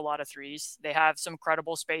don't get up a lot of threes. They have some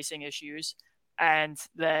credible spacing issues, and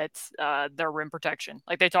that their rim protection.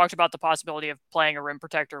 Like they talked about the possibility of playing a rim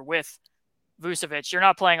protector with Vucevic. You're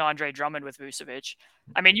not playing Andre Drummond with Vucevic.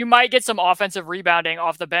 I mean, you might get some offensive rebounding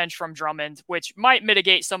off the bench from Drummond, which might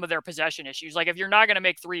mitigate some of their possession issues. Like if you're not going to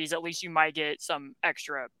make threes, at least you might get some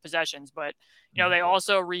extra possessions. But, they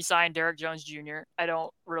also re-signed Derrick Jones Jr. I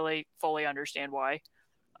don't really fully understand why.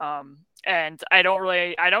 And I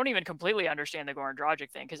don't even completely understand the Goran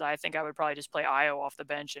Dragic thing, because I think I would probably just play Io off the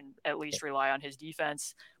bench and at least rely on his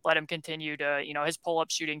defense, let him continue to, his pull-up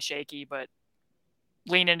shooting shaky, but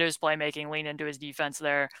lean into his playmaking, lean into his defense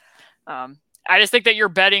there. I just think that you're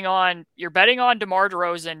betting on DeMar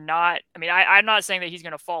DeRozan. I'm not saying that he's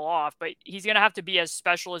going to fall off, but he's going to have to be as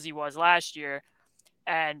special as he was last year.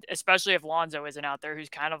 And especially if Lonzo isn't out there, who's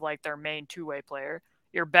kind of like their main two-way player.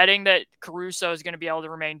 You're betting that Caruso is going to be able to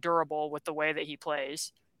remain durable with the way that he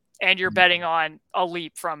plays. And you're betting on a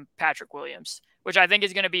leap from Patrick Williams, which I think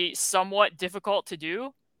is going to be somewhat difficult to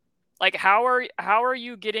do. Like, how are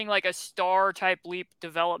you getting like a star type leap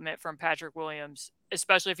development from Patrick Williams,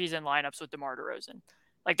 especially if he's in lineups with DeMar DeRozan?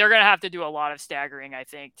 Like, they're going to have to do a lot of staggering, I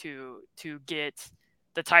think, to get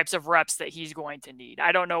the types of reps that he's going to need.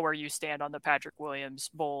 I don't know where you stand on the Patrick Williams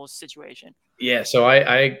Bulls situation. Yeah, so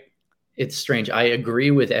it's strange. I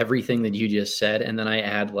agree with everything that you just said, and then I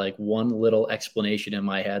add like one little explanation in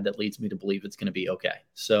my head that leads me to believe it's going to be okay.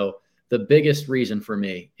 So the biggest reason for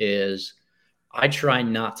me is I try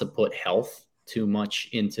not to put health too much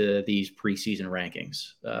into these preseason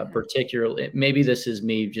rankings. Particularly, maybe this is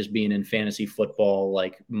me just being in fantasy football,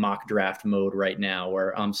 like mock draft mode right now,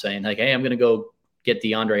 where I'm saying like, hey, I'm going to go get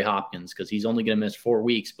DeAndre Hopkins because he's only going to miss 4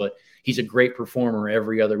 weeks, but he's a great performer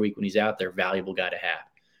every other week when he's out there, valuable guy to have.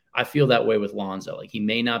 I feel that way with Lonzo. Like, he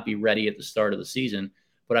may not be ready at the start of the season,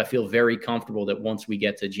 but I feel very comfortable that once we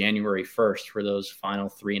get to January 1st for those final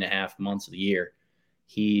 3.5 months of the year,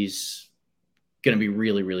 he's going to be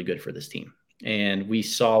really, really good for this team. And we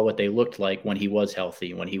saw what they looked like when he was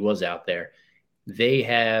healthy, when he was out there. They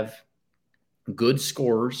have good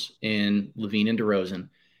scorers in LaVine and DeRozan,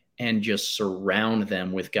 and just surround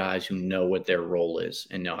them with guys who know what their role is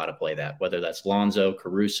and know how to play that, whether that's Lonzo,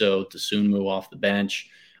 Caruso, Dosunmu off the bench.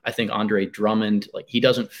 I think Andre Drummond, like, he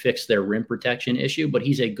doesn't fix their rim protection issue, but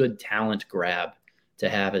he's a good talent grab to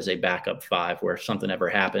have as a backup five, where if something ever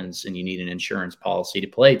happens and you need an insurance policy to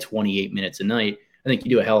play 28 minutes a night, I think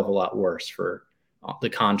you do a hell of a lot worse for the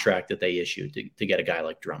contract that they issued to get a guy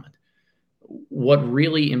like Drummond. What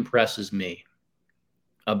really impresses me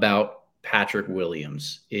about Patrick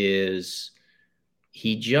Williams is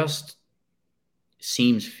he just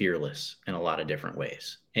seems fearless in a lot of different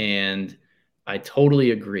ways. And I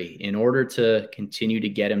totally agree. In order to continue to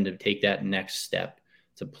get him to take that next step,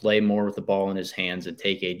 to play more with the ball in his hands and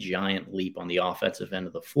take a giant leap on the offensive end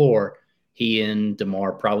of the floor, he and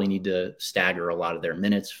DeMar probably need to stagger a lot of their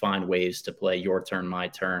minutes, find ways to play your turn, my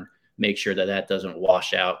turn, make sure that that doesn't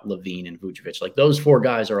wash out LaVine and Vucevic. Like, those 4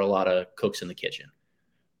 guys are a lot of cooks in the kitchen.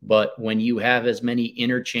 But when you have as many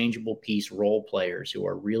interchangeable piece role players who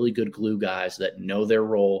are really good glue guys that know their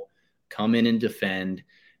role, come in and defend,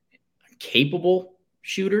 capable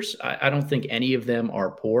shooters, I don't think any of them are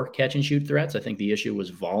poor catch and shoot threats. I think the issue was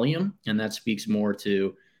volume, and that speaks more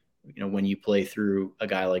to, when you play through a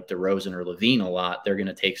guy like DeRozan or LaVine a lot, they're going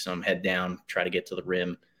to take some head down, try to get to the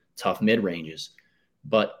rim, tough mid ranges.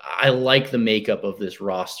 But I like the makeup of this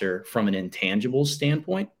roster from an intangibles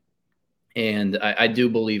standpoint. And I do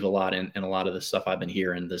believe a lot in a lot of the stuff I've been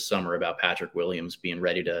hearing this summer about Patrick Williams being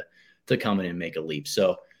ready to come in and make a leap.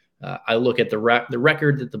 So I look at the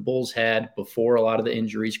record that the Bulls had before a lot of the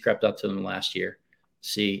injuries crept up to them last year.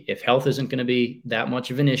 See, if health isn't going to be that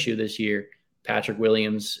much of an issue this year, Patrick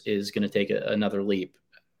Williams is going to take another leap.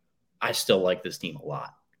 I still like this team a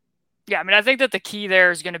lot. Yeah, I think that the key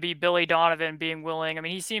there is going to be Billy Donovan being willing.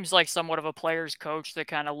 He seems like somewhat of a player's coach that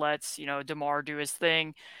kind of lets, DeMar do his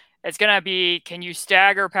thing. It's going to be, can you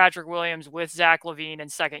stagger Patrick Williams with Zach LaVine in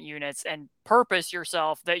second units and purpose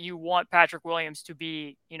yourself that you want Patrick Williams to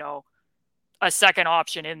be, a second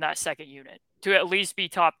option in that second unit, to at least be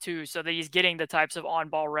top 2, so that he's getting the types of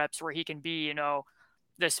on-ball reps where he can be,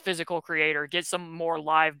 this physical creator, get some more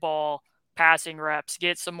live ball passing reps,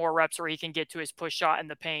 get some more reps where he can get to his push shot in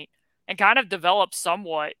the paint, and kind of develop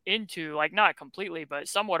somewhat into, like, not completely, but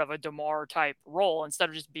somewhat of a DeMar type role, instead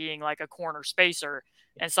of just being like a corner spacer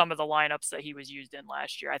and some of the lineups that he was used in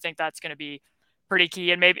last year. I think that's going to be pretty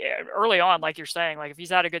key. And maybe early on, like you're saying, like if he's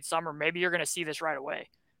had a good summer, maybe you're going to see this right away.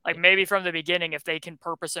 Like maybe from the beginning, if they can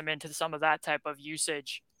purpose him into some of that type of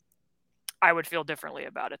usage, I would feel differently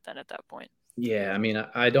about it then at that point. Yeah,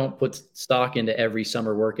 I don't put stock into every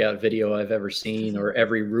summer workout video I've ever seen or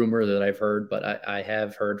every rumor that I've heard, but I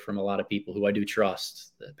have heard from a lot of people who I do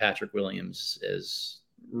trust that Patrick Williams is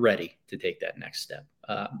ready to take that next step.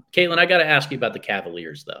 Caitlin, I got to ask you about the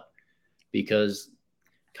Cavaliers, though, because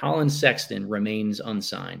Colin Sexton remains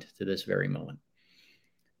unsigned to this very moment.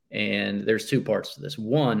 And there's two parts to this.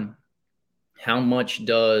 One, how much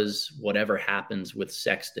does whatever happens with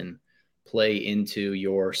Sexton play into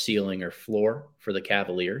your ceiling or floor for the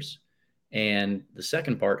Cavaliers? And the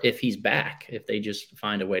second part, if he's back, if they just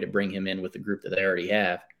find a way to bring him in with the group that they already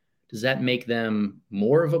have, does that make them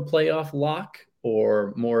more of a playoff lock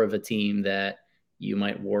or more of a team that you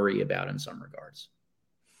might worry about in some regards?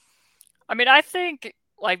 I mean, I think,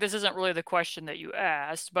 like, this isn't really the question that you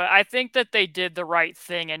asked, but I think that they did the right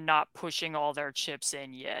thing in not pushing all their chips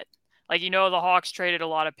in yet. Like, the Hawks traded a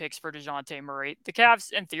lot of picks for DeJounte Murray. The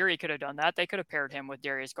Cavs, in theory, could have done that. They could have paired him with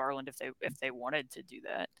Darius Garland if they wanted to do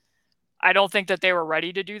that. I don't think that they were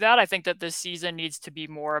ready to do that. I think that this season needs to be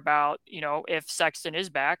more about, if Sexton is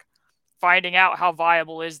back, finding out how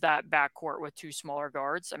viable is that backcourt with two smaller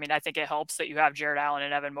guards. I mean, I think it helps that you have Jarrett Allen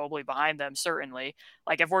and Evan Mobley behind them, certainly.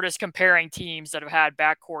 Like, if we're just comparing teams that have had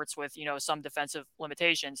backcourts with, some defensive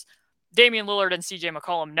limitations, Damian Lillard and CJ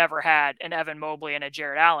McCollum never had an Evan Mobley and a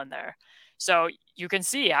Jarrett Allen there. So you can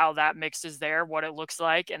see how that mix is there, what it looks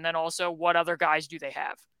like, and then also what other guys do they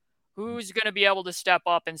have? Who's going to be able to step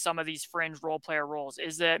up in some of these fringe role player roles?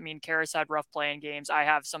 Caris had rough playing games. I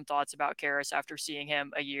have some thoughts about Caris after seeing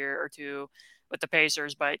him a year or two with the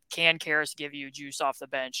Pacers, but can Caris give you juice off the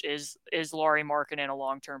bench? Is Lauri Markkanen a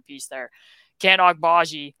long-term piece there? Can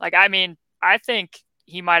Agbaji? I think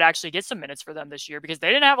he might actually get some minutes for them this year because they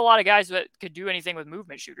didn't have a lot of guys that could do anything with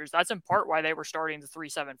movement shooters. That's in part why they were starting the 3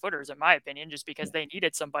 7-footers, in my opinion, just because they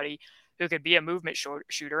needed somebody who could be a movement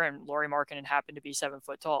shooter, and Lauri Markkanen happened to be 7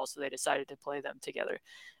 foot tall, so they decided to play them together.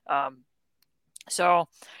 I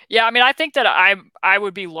think that I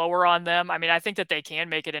would be lower on them. I think that they can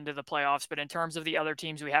make it into the playoffs, but in terms of the other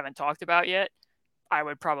teams we haven't talked about yet, I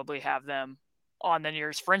would probably have them on the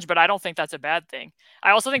nearest fringe, but I don't think that's a bad thing. I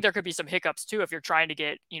also think there could be some hiccups too if you're trying to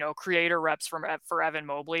get, creator reps for Evan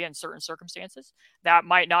Mobley in certain circumstances. That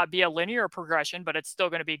might not be a linear progression, but it's still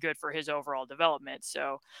going to be good for his overall development.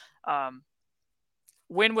 So,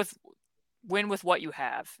 win with what you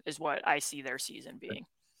have is what I see their season being.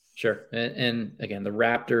 Sure. And again, the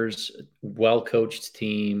Raptors, well-coached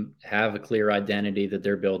team, have a clear identity that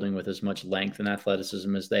they're building with as much length and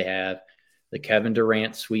athleticism as they have. The Kevin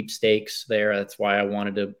Durant sweepstakes there. That's why I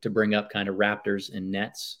wanted to bring up kind of Raptors and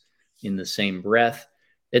Nets in the same breath.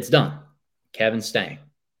 It's done. Kevin's staying,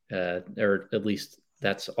 or at least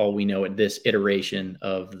that's all we know at this iteration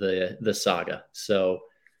of the saga. So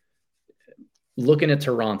looking at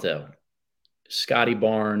Toronto, Scotty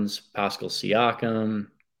Barnes, Pascal Siakam,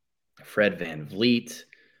 Fred VanVleet,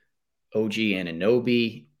 OG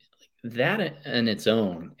Anunoby, that in its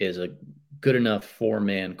own is a good enough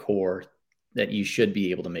 4-man core that you should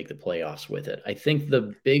be able to make the playoffs with it. I think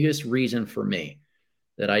the biggest reason for me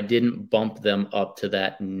that I didn't bump them up to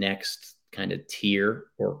that next kind of tier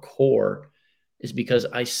or core is because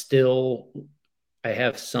I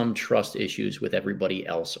have some trust issues with everybody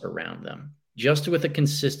else around them. Just with a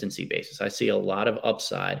consistency basis, I see a lot of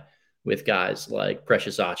upside with guys like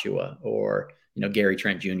Precious Achiuwa or, Gary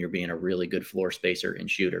Trent Jr. being a really good floor spacer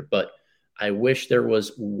and shooter. But I wish there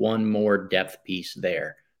was one more depth piece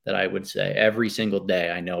there that I would say every single day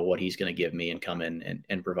I know what he's going to give me and come in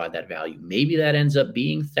and provide that value. Maybe that ends up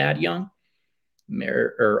being Thad Young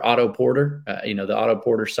or Otto Porter. The Otto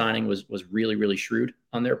Porter signing was really, really shrewd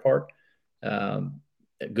on their part.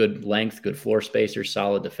 Good length, good floor spacer,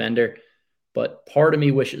 solid defender. But part of me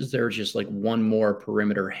wishes there was just like one more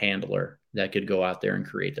perimeter handler that could go out there and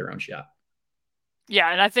create their own shot. Yeah,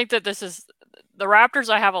 and I think that this is the Raptors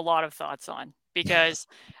I have a lot of thoughts on because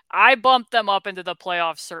I bumped them up into the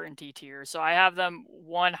playoff certainty tier. So I have them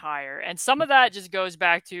one higher. And some of that just goes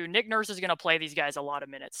back to Nick Nurse is going to play these guys a lot of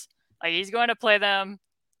minutes. Like, he's going to play them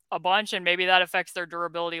a bunch, and maybe that affects their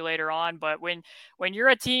durability later on. But when you're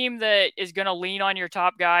a team that is going to lean on your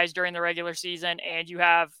top guys during the regular season and you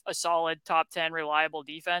have a solid top 10 reliable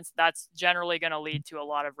defense, that's generally going to lead to a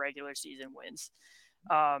lot of regular season wins.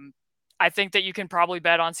 I think that you can probably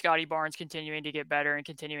bet on Scotty Barnes continuing to get better and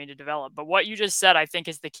continuing to develop. But what you just said, I think,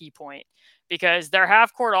 is the key point, because their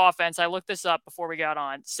half-court offense, I looked this up before we got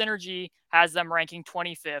on, Synergy has them ranking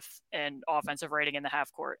 25th in offensive rating in the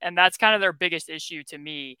half-court. And that's kind of their biggest issue to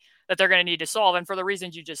me that they're going to need to solve, and for the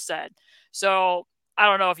reasons you just said. So I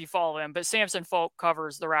don't know if you follow him, but Samson Folk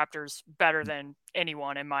covers the Raptors better than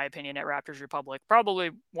anyone, in my opinion, at Raptors Republic.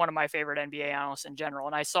 Probably one of my favorite NBA analysts in general.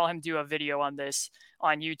 And I saw him do a video on this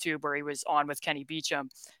on YouTube where he was on with Kenny Beecham.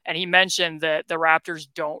 And he mentioned that the Raptors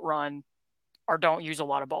don't run or don't use a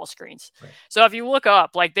lot of ball screens. Right. So if you look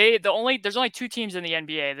up, like there's only 2 teams in the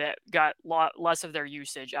NBA that got a lot less of their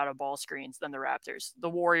usage out of ball screens than the Raptors. The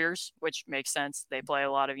Warriors, which makes sense. They play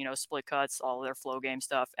a lot of, split cuts, all of their flow game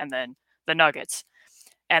stuff, and then the Nuggets.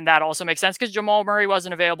 And that also makes sense because Jamal Murray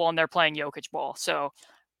wasn't available and they're playing Jokic ball. So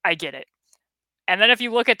I get it. And then if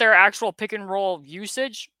you look at their actual pick and roll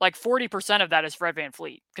usage, like 40% of that is Fred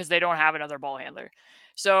VanVleet because they don't have another ball handler.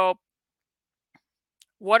 So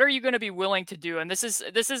what are you going to be willing to do? And this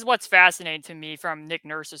is what's fascinating to me from Nick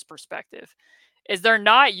Nurse's perspective, is they're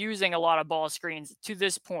not using a lot of ball screens to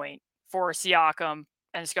this point for Siakam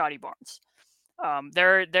and Scotty Barnes.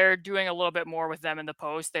 They're doing a little bit more with them in the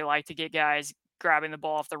post. They like to get guys grabbing the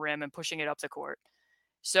ball off the rim and pushing it up the court.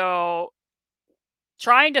 So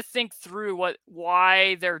trying to think through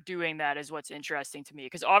why they're doing that is what's interesting to me,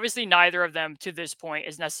 because obviously neither of them to this point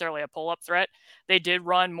is necessarily a pull-up threat. They did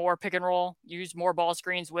run more pick and roll, use more ball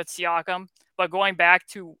screens with Siakam, but going back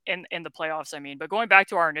to in the playoffs, but going back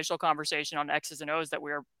to our initial conversation on X's and O's that we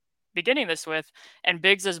were beginning this with, and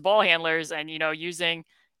bigs as ball handlers, and using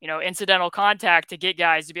incidental contact to get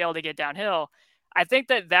guys to be able to get downhill. I think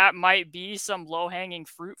that might be some low-hanging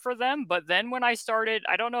fruit for them. But then when I started,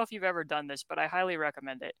 I don't know if you've ever done this, but I highly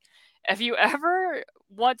recommend it. If you ever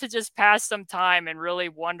want to just pass some time and really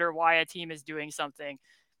wonder why a team is doing something,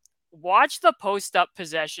 watch the post-up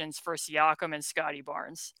possessions for Siakam and Scotty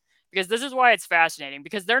Barnes, because this is why it's fascinating,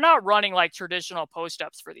 because they're not running like traditional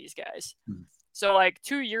post-ups for these guys. Mm-hmm. So like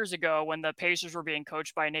 2 years ago when the Pacers were being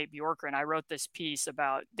coached by Nate Bjorkgren, I wrote this piece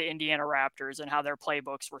about the Indiana Raptors and how their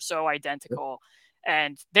playbooks were so identical.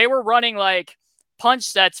 And they were running like punch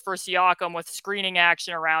sets for Siakam with screening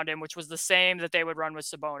action around him, which was the same that they would run with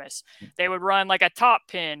Sabonis. They would run like a top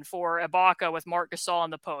pin for Ibaka with Marc Gasol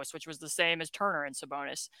in the post, which was the same as Turner and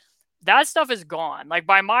Sabonis. That stuff is gone. Like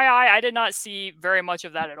by my eye, I did not see very much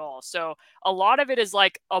of that at all. So a lot of it is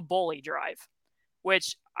like a bully drive,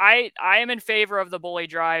 which I am in favor of the bully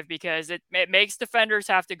drive, because it makes defenders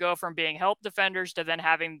have to go from being help defenders to then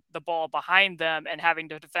having the ball behind them and having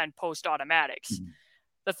to defend post automatics. Mm-hmm.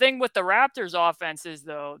 The thing with the Raptors offense is,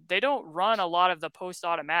 though, they don't run a lot of the post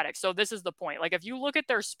automatics. So this is the point. Like if you look at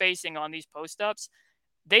their spacing on these post ups,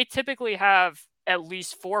 they typically have at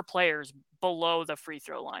least 4 players below the free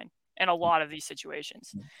throw line in a lot of these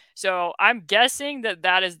situations. So I'm guessing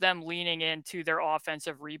that is them leaning into their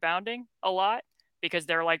offensive rebounding a lot, because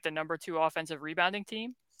they're like the number 2 offensive rebounding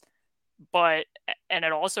team. And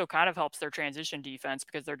it also kind of helps their transition defense,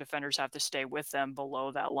 because their defenders have to stay with them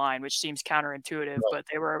below that line, which seems counterintuitive, but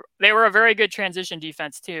they were a very good transition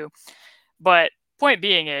defense too. But point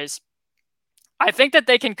being is, I think that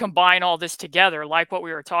they can combine all this together, like what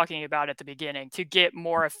we were talking about at the beginning, to get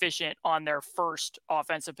more efficient on their first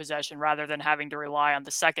offensive possession rather than having to rely on the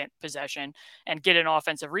second possession and get an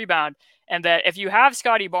offensive rebound. And that if you have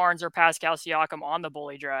Scotty Barnes or Pascal Siakam on the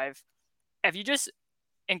bully drive, if you just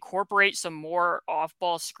incorporate some more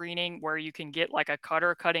off-ball screening where you can get like a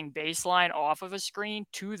cutter cutting baseline off of a screen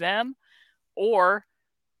to them, or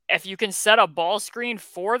if you can set a ball screen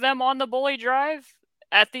for them on the bully drive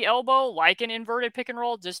at the elbow, like an inverted pick and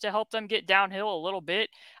roll, just to help them get downhill a little bit.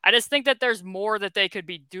 I just think that there's more that they could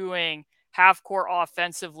be doing half court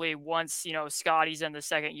offensively once, Scotty's in the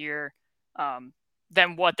second year,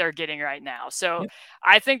 than what they're getting right now. So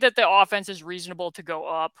I think that the offense is reasonable to go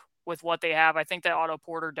up with what they have. I think that Otto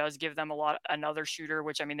Porter does give them another shooter,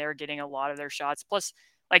 which they're getting a lot of their shots. Plus,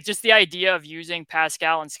 like, just the idea of using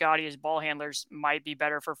Pascal and Scotty as ball handlers might be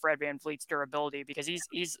better for Fred VanVleet's durability, because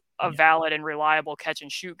he's a valid and reliable catch and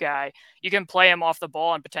shoot guy. You can play him off the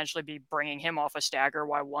ball and potentially be bringing him off a stagger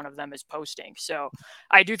while one of them is posting. So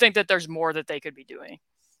I do think that there's more that they could be doing.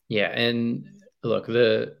 Yeah. And look,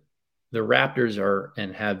 the Raptors are,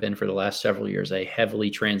 and have been for the last several years, a heavily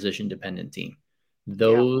transition dependent team.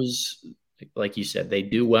 Those, like you said, they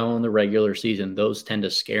do well in the regular season. Those tend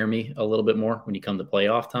to scare me a little bit more when you come to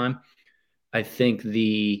playoff time. I think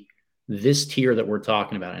this tier that we're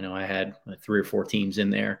talking about, I know I had 3 or 4 teams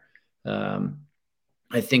in there.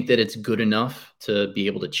 I think that it's good enough to be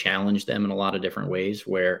able to challenge them in a lot of different ways,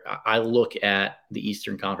 where I look at the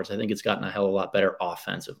Eastern Conference. I think it's gotten a hell of a lot better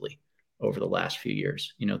offensively over the last few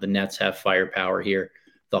years. The Nets have firepower here.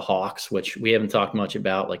 The Hawks, which we haven't talked much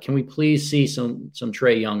about. Like, can we please see some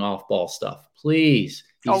Trae Young off-ball stuff? Please.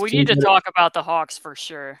 We need to talk about the Hawks for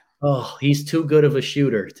sure. Oh, he's too good of a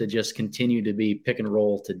shooter to just continue to be pick and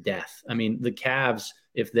roll to death. The Cavs,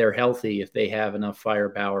 if they're healthy, if they have enough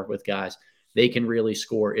firepower with guys, they can really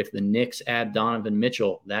score. If the Knicks add Donovan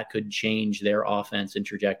Mitchell, that could change their offense and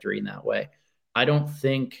trajectory in that way. I don't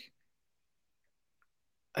think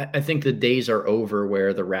I think the days are over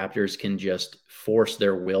where the Raptors can just force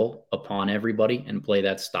their will upon everybody and play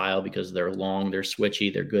that style because they're long, they're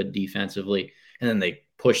switchy, they're good defensively, and then they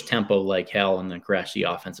push tempo like hell and then crash the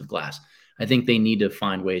offensive glass. I think they need to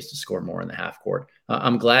find ways to score more in the half court.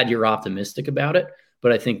 I'm glad you're optimistic about it,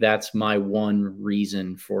 but I think that's my one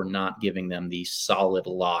reason for not giving them the solid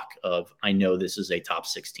lock of I know this is a top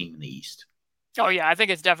 16 in the East. Oh yeah, I think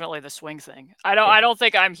it's definitely the swing thing. Yeah. I don't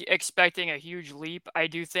think I'm expecting a huge leap. I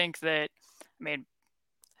do think that, I mean,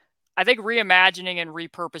 I think reimagining and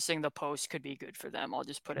repurposing the post could be good for them. I'll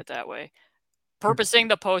just put it that way. Purposing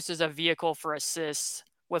the post as a vehicle for assists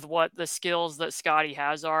with what the skills that Scottie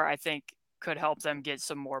has are, I think could help them get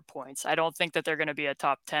some more points. I don't think that they're going to be a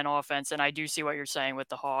top 10 offense, and I do see what you're saying with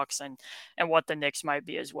the Hawks and what the Knicks might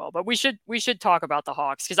be as well. But we should talk about the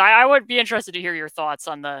Hawks because I would be interested to hear your thoughts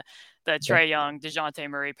on the Trae Young, DeJounte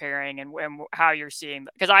Murray pairing and how you're seeing,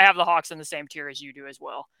 because I have the Hawks in the same tier as you do as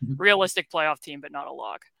well. Realistic playoff team, but not a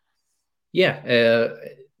lock. Yeah.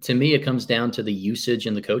 To me, it comes down to the usage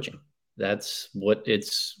and the coaching. That's what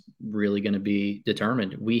it's really going to be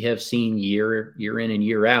determined. We have seen year in and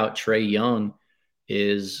year out, Trae Young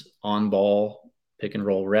is on ball, pick and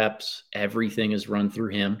roll reps. Everything is run through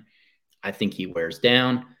him. I think he wears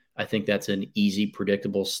down. I think that's an easy,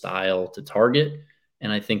 predictable style to target.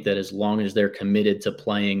 And I think that as long as they're committed to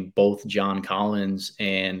playing both John Collins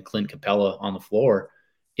and Clint Capella on the floor,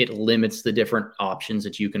 it limits the different options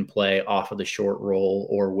that you can play off of the short roll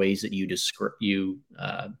or ways that you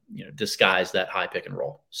disguise that high pick and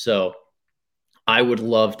roll. So I would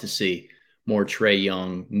love to see more Trae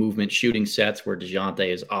Young movement shooting sets where DeJounte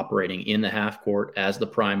is operating in the half court as the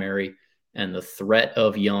primary, and the threat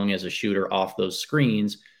of Young as a shooter off those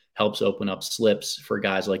screens helps open up slips for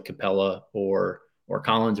guys like Capella or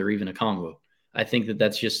Collins or even Okongwu. I think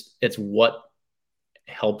that it's what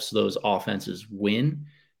helps those offenses win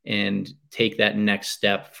and take that next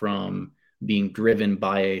step from being driven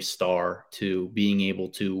by a star to being able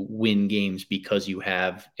to win games because you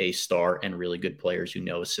have a star and really good players who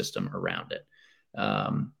know a system around it.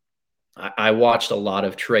 I watched a lot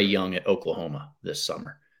of Trae Young at Oklahoma this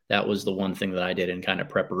summer. That was the one thing that I did in kind of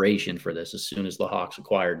preparation for this. As soon as the Hawks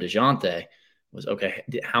acquired DeJounte, was okay,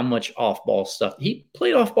 how much off-ball stuff? He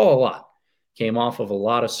played off-ball a lot. Came off of a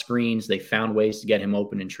lot of screens. They found ways to get him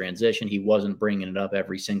open in transition. He wasn't bringing it up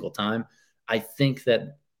every single time. I think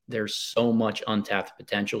that there's so much untapped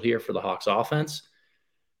potential here for the Hawks offense.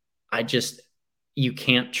 You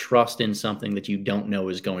can't trust in something that you don't know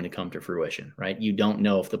is going to come to fruition, right? You don't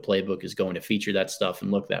know if the playbook is going to feature that stuff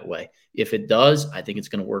and look that way. If it does, I think it's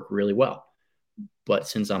going to work really well. But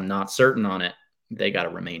since I'm not certain on it, they got to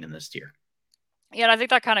remain in this tier. Yeah, and I think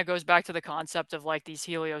that kind of goes back to the concept of like these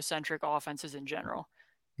heliocentric offenses in general.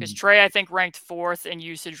 Because Trae, I think, ranked 4th in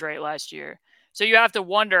usage rate last year. So you have to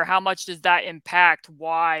wonder how much does that impact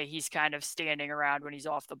why he's kind of standing around when he's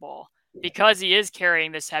off the ball. Because he is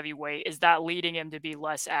carrying this heavy weight, is that leading him to be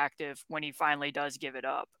less active when he finally does give it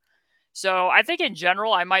up? So I think in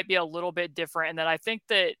general, I might be a little bit different. And then I think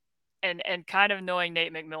that, and kind of knowing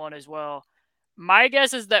Nate McMillan as well, my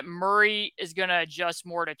guess is that Murray is going to adjust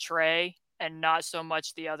more to Trae and not so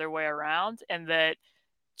much the other way around. And that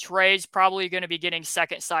Trae's probably going to be getting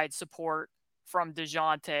second side support from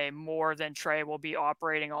DeJounte more than Trae will be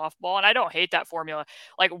operating off ball. And I don't hate that formula.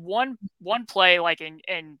 Like one play, like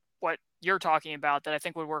in what you're talking about that I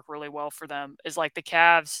think would work really well for them is like the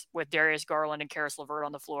Cavs with Darius Garland and Caris LeVert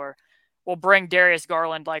on the floor will bring Darius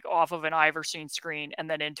Garland like off of an Iverson screen and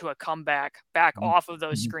then into a comeback back off of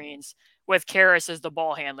those screens with Caris as the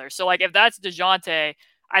ball handler. So like if that's DeJounte,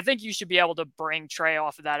 I think you should be able to bring Trae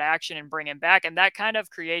off of that action and bring him back. And that kind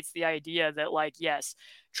of creates the idea that like, yes,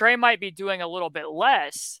 Trae might be doing a little bit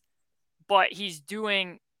less, but he's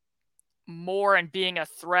doing more and being a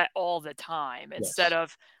threat all the time instead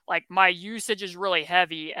of like my usage is really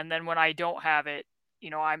heavy. And then when I don't have it,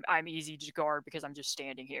 I'm easy to guard because I'm just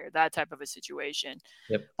standing here, that type of a situation.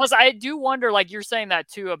 Yep. Plus I do wonder, like you're saying that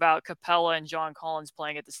too, about Capella and John Collins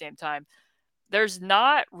playing at the same time. There's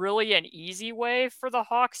not really an easy way for the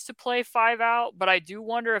Hawks to play 5 out, but I do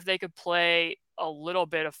wonder if they could play a little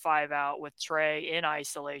bit of 5 out with Trae in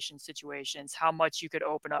isolation situations, how much you could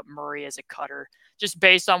open up Murray as a cutter, just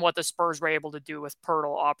based on what the Spurs were able to do with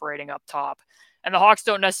Poeltl operating up top. And the Hawks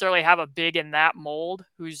don't necessarily have a big in that mold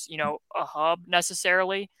who's, a hub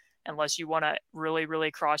necessarily, unless you want to really, really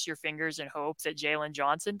cross your fingers and hope that Jalen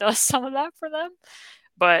Johnson does some of that for them.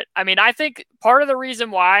 But I mean, I think part of the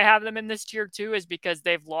reason why I have them in this tier too is because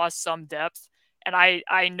they've lost some depth. And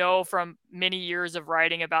I know from many years of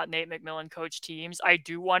writing about Nate McMillan coach teams, I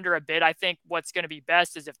do wonder a bit. I think what's going to be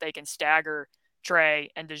best is if they can stagger Trey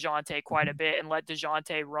and DeJounte quite a bit and let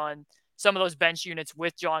DeJounte run some of those bench units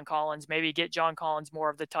with John Collins, maybe get John Collins more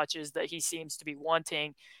of the touches that he seems to be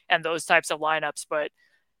wanting and those types of lineups. But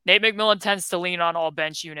Nate McMillan tends to lean on all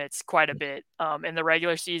bench units quite a bit in the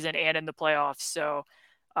regular season and in the playoffs. So,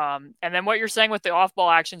 and then what you're saying with the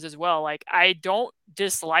off-ball actions as well, like I don't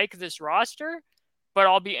dislike this roster, but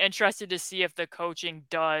I'll be interested to see if the coaching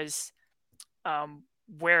does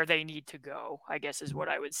where they need to go, I guess is what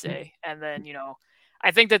I would say. And then, I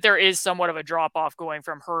think that there is somewhat of a drop off going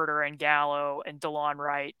from Herter and Gallo and DeLon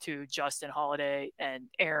Wright to Justin Holiday and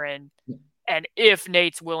Aaron, and if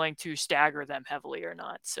Nate's willing to stagger them heavily or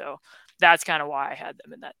not. So that's kind of why I had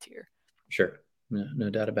them in that tier. Sure. No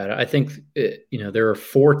doubt about it. I think, there are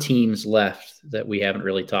 4 teams left that we haven't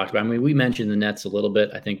really talked about. I mean, we mentioned the Nets a little bit.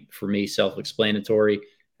 I think for me, self-explanatory,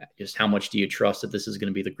 just how much do you trust that this is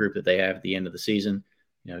going to be the group that they have at the end of the season?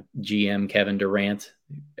 GM Kevin Durant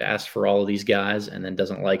asked for all of these guys and then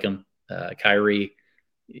doesn't like them. Kyrie,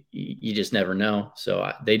 you just never know.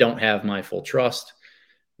 So they don't have my full trust,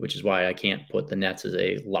 which is why I can't put the Nets as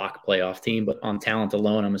a lock playoff team. But on talent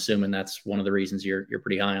alone, I'm assuming that's one of the reasons you're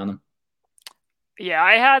pretty high on them. Yeah,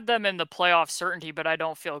 I had them in the playoff certainty, but I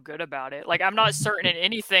don't feel good about it. Like, I'm not certain in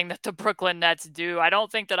anything that the Brooklyn Nets do. I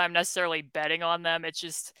don't think that I'm necessarily betting on them. It's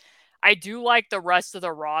just, I do like the rest of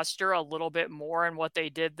the roster a little bit more in what they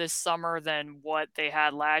did this summer than what they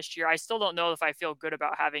had last year. I still don't know if I feel good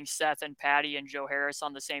about having Seth and Patty and Joe Harris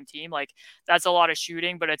on the same team. Like, that's a lot of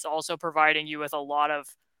shooting, but it's also providing you with a lot of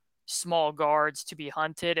small guards to be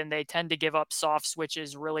hunted, and they tend to give up soft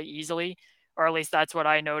switches really easily, or at least that's what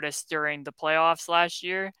I noticed during the playoffs last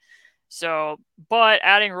year. So, but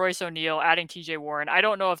adding Royce O'Neal, adding TJ Warren, I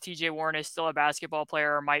don't know if TJ Warren is still a basketball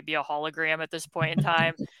player or might be a hologram at this point in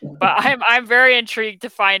time, but I'm very intrigued to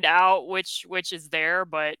find out which is there.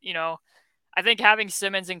 But, I think having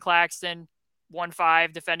Simmons and Claxton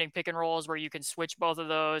 1-5 defending pick and rolls where you can switch both of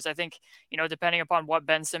those. I think, depending upon what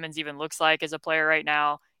Ben Simmons even looks like as a player right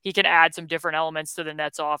now, he can add some different elements to the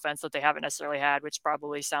Nets offense that they haven't necessarily had, which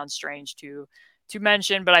probably sounds strange to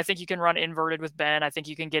mention, but I think you can run inverted with Ben. I think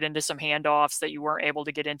you can get into some handoffs that you weren't able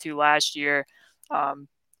to get into last year.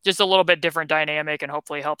 Just a little bit different dynamic, and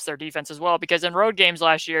hopefully helps their defense as well, because in road games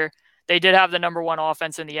last year, they did have the number 1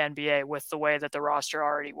 offense in the NBA with the way that the roster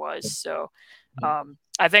already was. So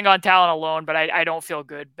I think on talent alone, but I don't feel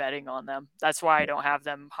good betting on them. That's why I don't have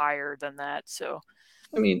them higher than that. So,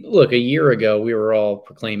 I mean, look, a year ago, we were all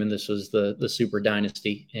proclaiming this was the super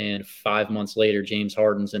dynasty, and 5 months later, James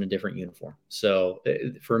Harden's in a different uniform. So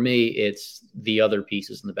for me, it's the other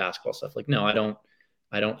pieces in the basketball stuff. Like, no,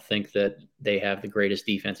 I don't think that they have the greatest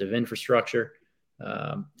defensive infrastructure.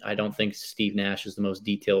 I don't think Steve Nash is the most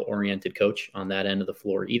detail-oriented coach on that end of the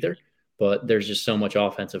floor either. But there's just so much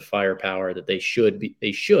offensive firepower that they should be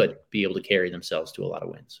able to carry themselves to a lot of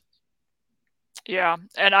wins. Yeah,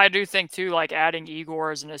 and I do think too, like adding Igor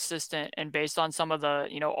as an assistant, and based on some of the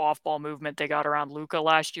off-ball movement they got around Luka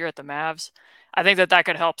last year at the Mavs, I think that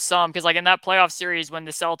could help some, because like in that playoff series when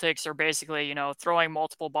the Celtics are basically throwing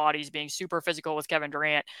multiple bodies, being super physical with Kevin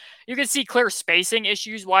Durant, you can see clear spacing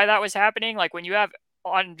issues why that was happening. Like when you have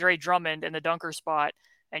Andre Drummond in the dunker spot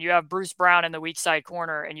and you have Bruce Brown in the weak side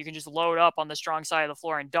corner, and you can just load up on the strong side of the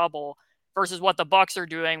floor and double, versus what the Bucks are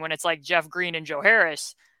doing when it's like Jeff Green and Joe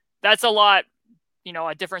Harris. That's a lot.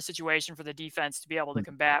 A different situation for the defense to be able to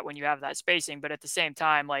combat when you have that spacing. But at the same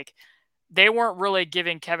time, like they weren't really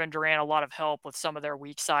giving Kevin Durant a lot of help with some of their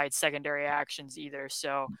weak side secondary actions either.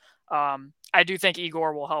 So I do think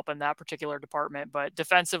Igor will help in that particular department, but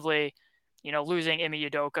defensively, losing Ime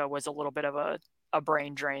Udoka was a little bit of a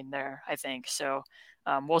brain drain there, I think. So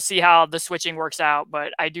we'll see how the switching works out,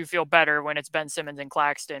 but I do feel better when it's Ben Simmons and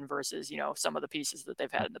Claxton versus, some of the pieces that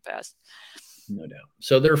they've had in the past. No doubt.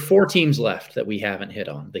 So there are 4 teams left that we haven't hit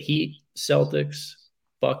on: the Heat, Celtics,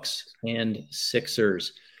 Bucks, and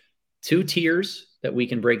Sixers. 2 tiers that we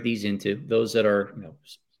can break these into: those that are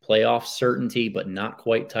playoff certainty but not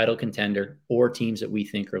quite title contender, or teams that we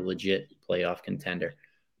think are legit playoff contender.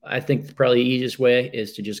 I think probably the easiest way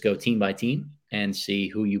is to just go team by team and see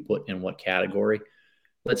who you put in what category.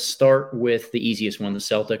 Let's start with the easiest one, the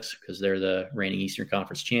Celtics, because they're the reigning Eastern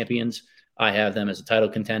Conference champions. I have them as a title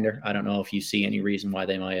contender. I don't know if you see any reason why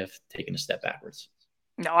they might have taken a step backwards.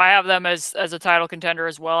 No, I have them as a title contender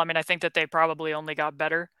as well. I mean, I think that they probably only got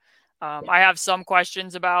better. I have some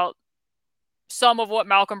questions about some of what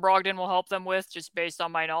Malcolm Brogdon will help them with, just based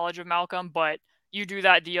on my knowledge of Malcolm. But you do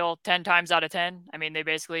that deal 10 times out of 10. I mean, they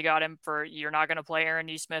basically got him for, you're not going to play Aaron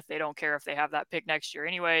Nesmith. They don't care if they have that pick next year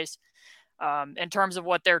anyways. In terms of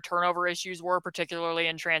what their turnover issues were, particularly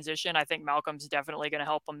in transition, I think Malcolm's definitely going to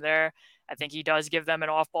help them there. I think he does give them an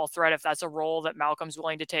off-ball threat if that's a role that Malcolm's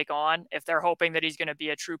willing to take on. If they're hoping that he's going to be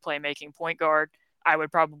a true playmaking point guard, I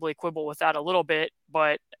would probably quibble with that a little bit,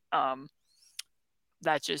 but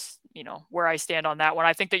that's just, where I stand on that one.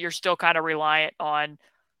 I think that you're still kind of reliant on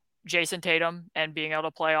Jason Tatum and being able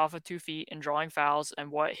to play off of 2 feet and drawing fouls and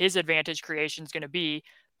what his advantage creation is going to be.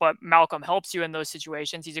 But Malcolm helps you in those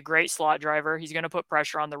situations. He's a great slot driver. He's going to put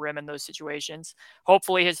pressure on the rim in those situations.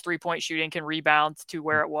 Hopefully his 3-point shooting can rebound to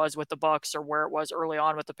where it was with the Bucks or where it was early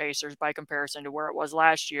on with the Pacers by comparison to where it was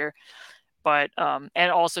last year. But,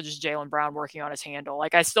 and also just Jaylen Brown working on his handle.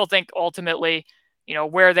 Like, I still think ultimately,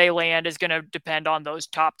 where they land is going to depend on those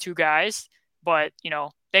top 2 guys. But,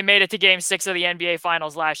 they made it to game 6 of the NBA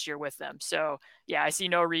finals last year with them. So yeah, I see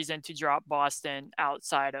no reason to drop Boston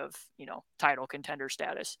outside of, title contender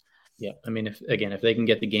status. Yeah. I mean, if they can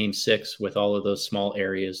get the game 6 with all of those small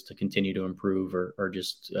areas to continue to improve or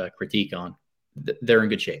just critique on, they're in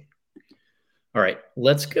good shape. All right,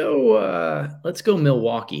 let's go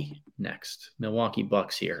Milwaukee next. Milwaukee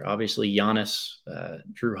Bucks here. Obviously Giannis,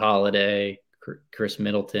 Jrue Holiday, Chris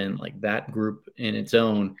Middleton, like that group in its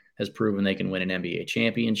own has proven they can win an NBA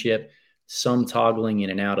championship. Some toggling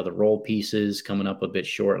in and out of the role pieces, coming up a bit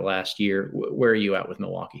short last year. Where are you at with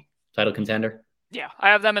Milwaukee? Title contender? Yeah, I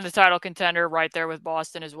have them in the title contender right there with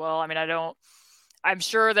Boston as well. I mean, I'm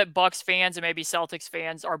sure that Bucks fans and maybe Celtics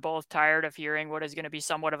fans are both tired of hearing what is going to be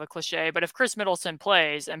somewhat of a cliche. But if Chris Middleton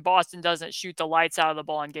plays and Boston doesn't shoot the lights out of the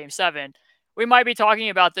ball in game 7, we might be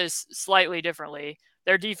talking about this slightly differently.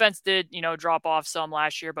 Their defense did, drop off some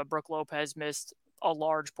last year, but Brook Lopez missed a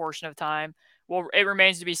large portion of time. Well, it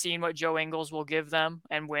remains to be seen what Joe Ingles will give them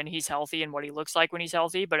and when he's healthy and what he looks like when he's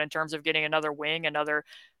healthy. But in terms of getting another wing, another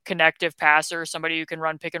connective passer, somebody who can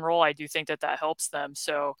run pick and roll, I do think that helps them.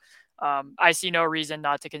 So I see no reason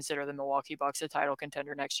not to consider the Milwaukee Bucks a title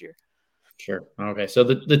contender next year. Sure. Okay. So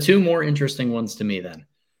the 2 more interesting ones to me then.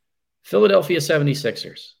 Philadelphia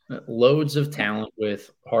 76ers, loads of talent with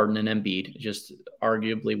Harden and Embiid, just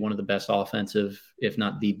arguably one of the best offensive, if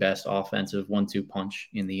not the best offensive 1-2 punch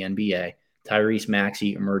in the NBA. Tyrese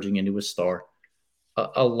Maxey emerging into a star.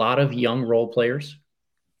 A lot of young role players.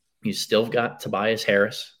 You still got Tobias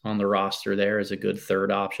Harris on the roster there as a good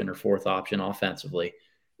 3rd option or 4th option offensively.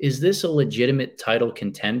 Is this a legitimate title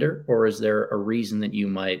contender, or is there a reason that you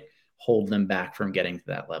might hold them back from getting to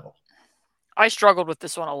that level? I struggled with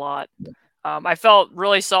this one a lot. I felt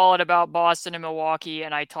really solid about Boston and Milwaukee,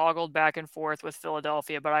 and I toggled back and forth with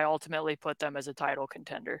Philadelphia, but I ultimately put them as a title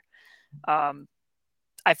contender.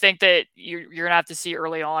 I think that you're going to have to see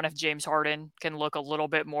early on if James Harden can look a little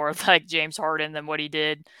bit more like James Harden than what he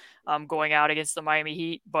did going out against the Miami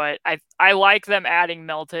Heat. But I like them adding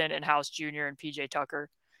Melton and House Jr. and PJ Tucker.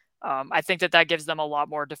 I think that gives them a lot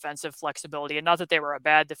more defensive flexibility, and not that they were a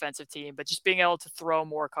bad defensive team, but just being able to throw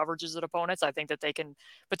more coverages at opponents. I think that they can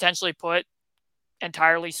potentially put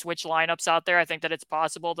entirely switch lineups out there. I think that it's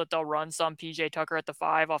possible that they'll run some PJ Tucker at the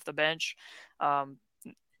 5 off the bench. I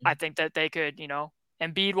think that they could,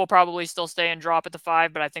 Embiid will probably still stay and drop at the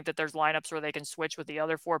 5, but I think that there's lineups where they can switch with the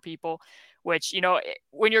other 4 people, which,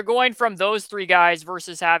 when you're going from those 3 guys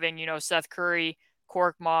versus having, Seth Curry,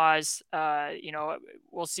 Korkmaz,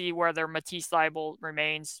 we'll see whether Matisse Thybulle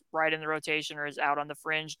remains right in the rotation or is out on the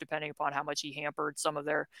fringe, depending upon how much he hampered some of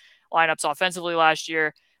their lineups offensively last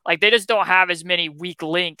year. Like, they just don't have as many weak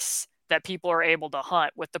links that people are able to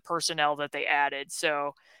hunt with the personnel that they added.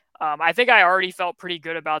 So I think I already felt pretty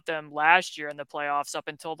good about them last year in the playoffs up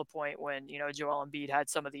until the point when, Joel Embiid had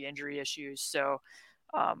some of the injury issues. So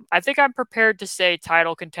I think I'm prepared to say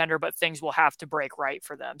title contender, but things will have to break right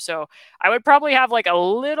for them. So I would probably have like a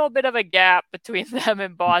little bit of a gap between them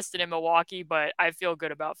and Boston and Milwaukee, but I feel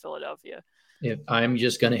good about Philadelphia. I'm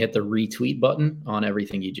just going to hit the retweet button on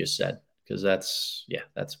everything you just said, because that's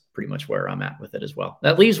pretty much where I'm at with it as well.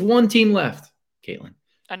 That leaves 1 team left, Caitlin.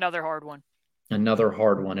 Another hard one.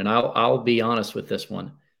 And I'll be honest with this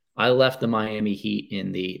one. I left the Miami Heat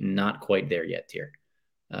in the not quite there yet tier.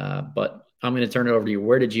 But I'm going to turn it over to you.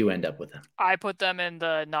 Where did you end up with them? I put them in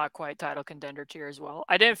the not quite title contender tier as well.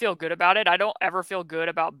 I didn't feel good about it. I don't ever feel good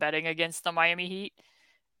about betting against the Miami Heat,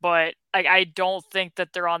 but I don't think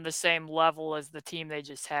that they're on the same level as the team they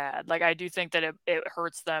just had. Like, I do think that it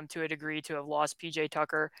hurts them to a degree to have lost PJ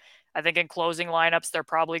Tucker. I think in closing lineups, they're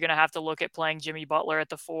probably going to have to look at playing Jimmy Butler at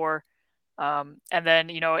the 4. And then,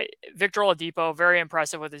 Victor Oladipo, very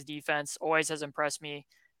impressive with his defense, always has impressed me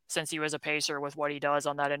since he was a Pacer with what he does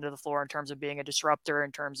on that end of the floor in terms of being a disruptor,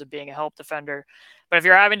 in terms of being a help defender. But if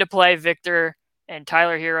you're having to play Victor and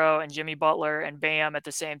Tyler Hero and Jimmy Butler and Bam at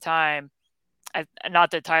the same time,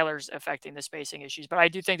 not that Tyler's affecting the spacing issues, but I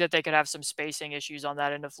do think that they could have some spacing issues on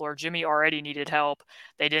that end of the floor. Jimmy already needed help.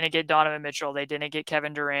 They didn't get Donovan Mitchell. They didn't get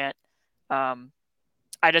Kevin Durant.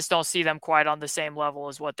 I just don't see them quite on the same level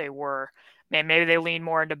as what they were. Man, maybe they lean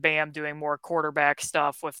more into Bam doing more quarterback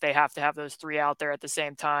stuff if they have to have those three out there at the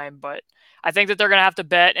same time. But I think that they're going to have to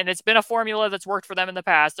bet, and it's been a formula that's worked for them in the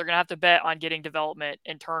past. They're going to have to bet on getting development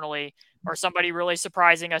internally or somebody really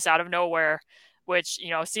surprising us out of nowhere, which,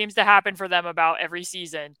 seems to happen for them about every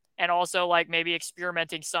season. And also like maybe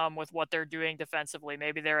experimenting some with what they're doing defensively.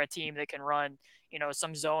 Maybe they're a team that can run,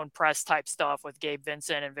 some zone press type stuff with Gabe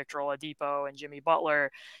Vincent and Victor Oladipo and Jimmy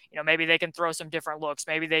Butler. Maybe they can throw some different looks.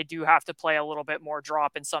 Maybe they do have to play a little bit more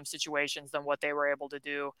drop in some situations than what they were able to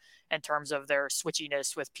do in terms of their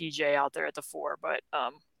switchiness with PJ out there at the 4. But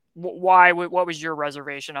what was your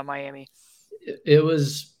reservation on Miami? It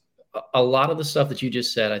was a lot of the stuff that you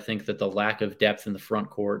just said. I think that the lack of depth in the front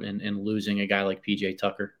court and losing a guy like PJ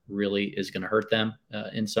Tucker really is going to hurt them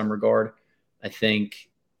in some regard. I think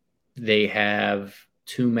they have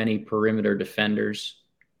too many perimeter defenders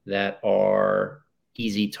that are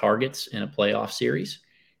easy targets in a playoff series.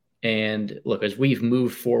 And look, as we've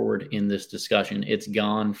moved forward in this discussion, it's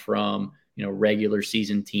gone from, regular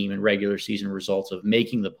season team and regular season results of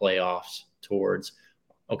making the playoffs towards,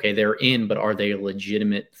 okay, they're in, but are they a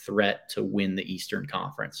legitimate threat to win the Eastern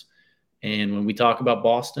Conference? And when we talk about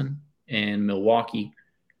Boston and Milwaukee,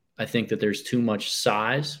 I think that there's too much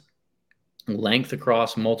size, length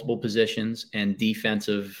across multiple positions, and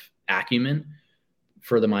defensive acumen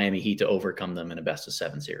for the Miami Heat to overcome them in a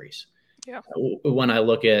best-of-7 series. Yeah. When I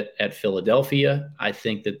look at Philadelphia, I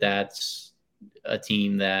think that that's a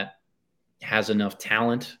team that has enough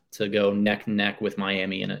talent to go neck and neck with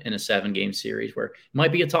Miami in a 7-game series where it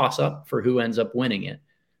might be a toss-up for who ends up winning it,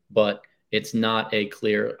 but it's not a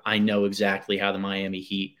clear, I know exactly how the Miami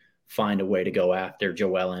Heat find a way to go after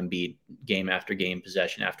Joel Embiid game after game,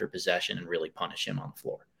 possession after possession, and really punish him on the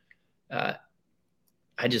floor.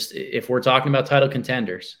 If we're talking about title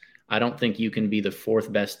contenders, I don't think you can be the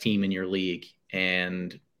 4th best team in your league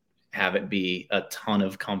and have it be a ton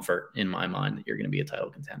of comfort in my mind that you're going to be a title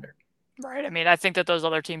contender. Right. I mean, I think that those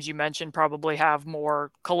other teams you mentioned probably have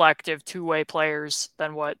more collective two-way players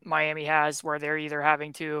than what Miami has, where they're either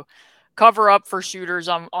having to cover up for shooters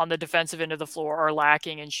on the defensive end of the floor or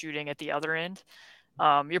lacking in shooting at the other end.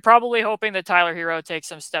 You're probably hoping that Tyler Hero takes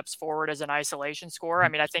some steps forward as an isolation scorer. I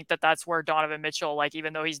mean, I think that that's where Donovan Mitchell, like,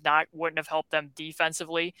 even though wouldn't have helped them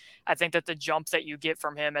defensively, I think that the jump that you get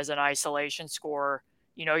from him as an isolation scorer,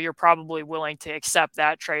 you're probably willing to accept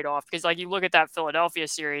that trade-off. Because like you look at that Philadelphia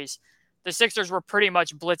series, the Sixers were pretty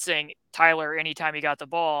much blitzing Tyler anytime he got the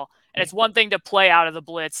ball. And it's one thing to play out of the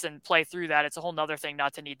blitz and play through that. It's a whole nother thing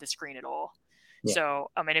not to need the screen at all. Yeah.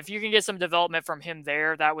 So, I mean, if you can get some development from him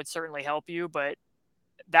there, that would certainly help you, but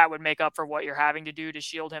that would make up for what you're having to do to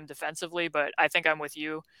shield him defensively. But I think I'm with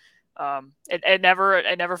you. It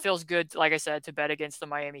never feels good, like I said, to bet against the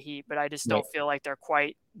Miami Heat, but I just don't feel like they're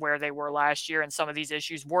quite where they were last year. And some of these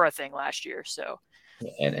issues were a thing last year. So,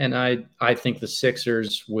 And I think the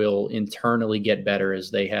Sixers will internally get better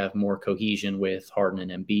as they have more cohesion with Harden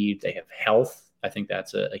and Embiid. They have health. I think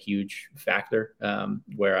that's a huge factor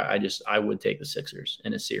where I would take the Sixers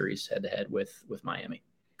in a series head-to-head with Miami.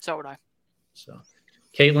 So would I. So,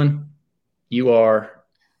 Caitlin, you are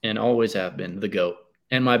and always have been the GOAT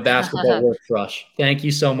and my basketball work crush. Thank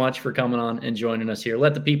you so much for coming on and joining us here.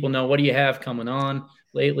 Let the people know, what do you have coming on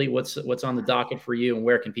lately? What's on the docket for you, and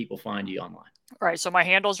where can people find you online? All right, so my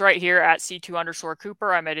handle's right here at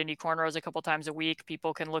C2_Cooper. I'm at Indy Cornrows a couple times a week.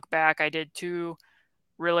 People can look back. I did 2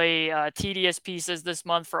 really tedious pieces this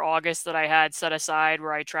month for August that I had set aside,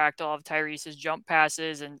 where I tracked all of Tyrese's jump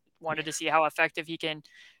passes and wanted to see how effective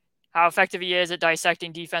he is at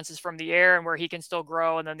dissecting defenses from the air and where he can still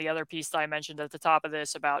grow. And then the other piece that I mentioned at the top of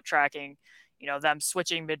this about tracking, them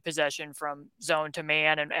switching mid-possession from zone to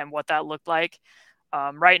man and what that looked like.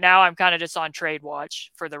 Right now, I'm kind of just on trade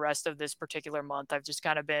watch for the rest of this particular month. I've just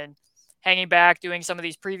kind of been hanging back, doing some of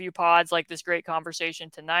these preview pods like this great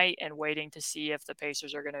conversation tonight, and waiting to see if the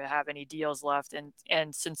Pacers are going to have any deals left.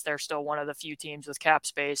 And since they're still one of the few teams with cap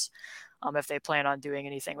space, if they plan on doing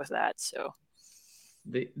anything with that. So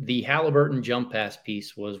the Halliburton jump pass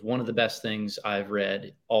piece was one of the best things I've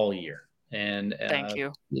read all year. And thank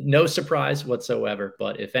you. No surprise whatsoever.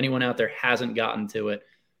 But if anyone out there hasn't gotten to it,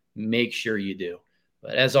 make sure you do.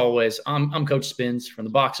 But as always, I'm Coach Spins from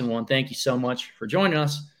the Box and One. Thank you so much for joining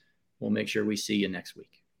us. We'll make sure we see you next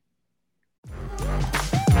week.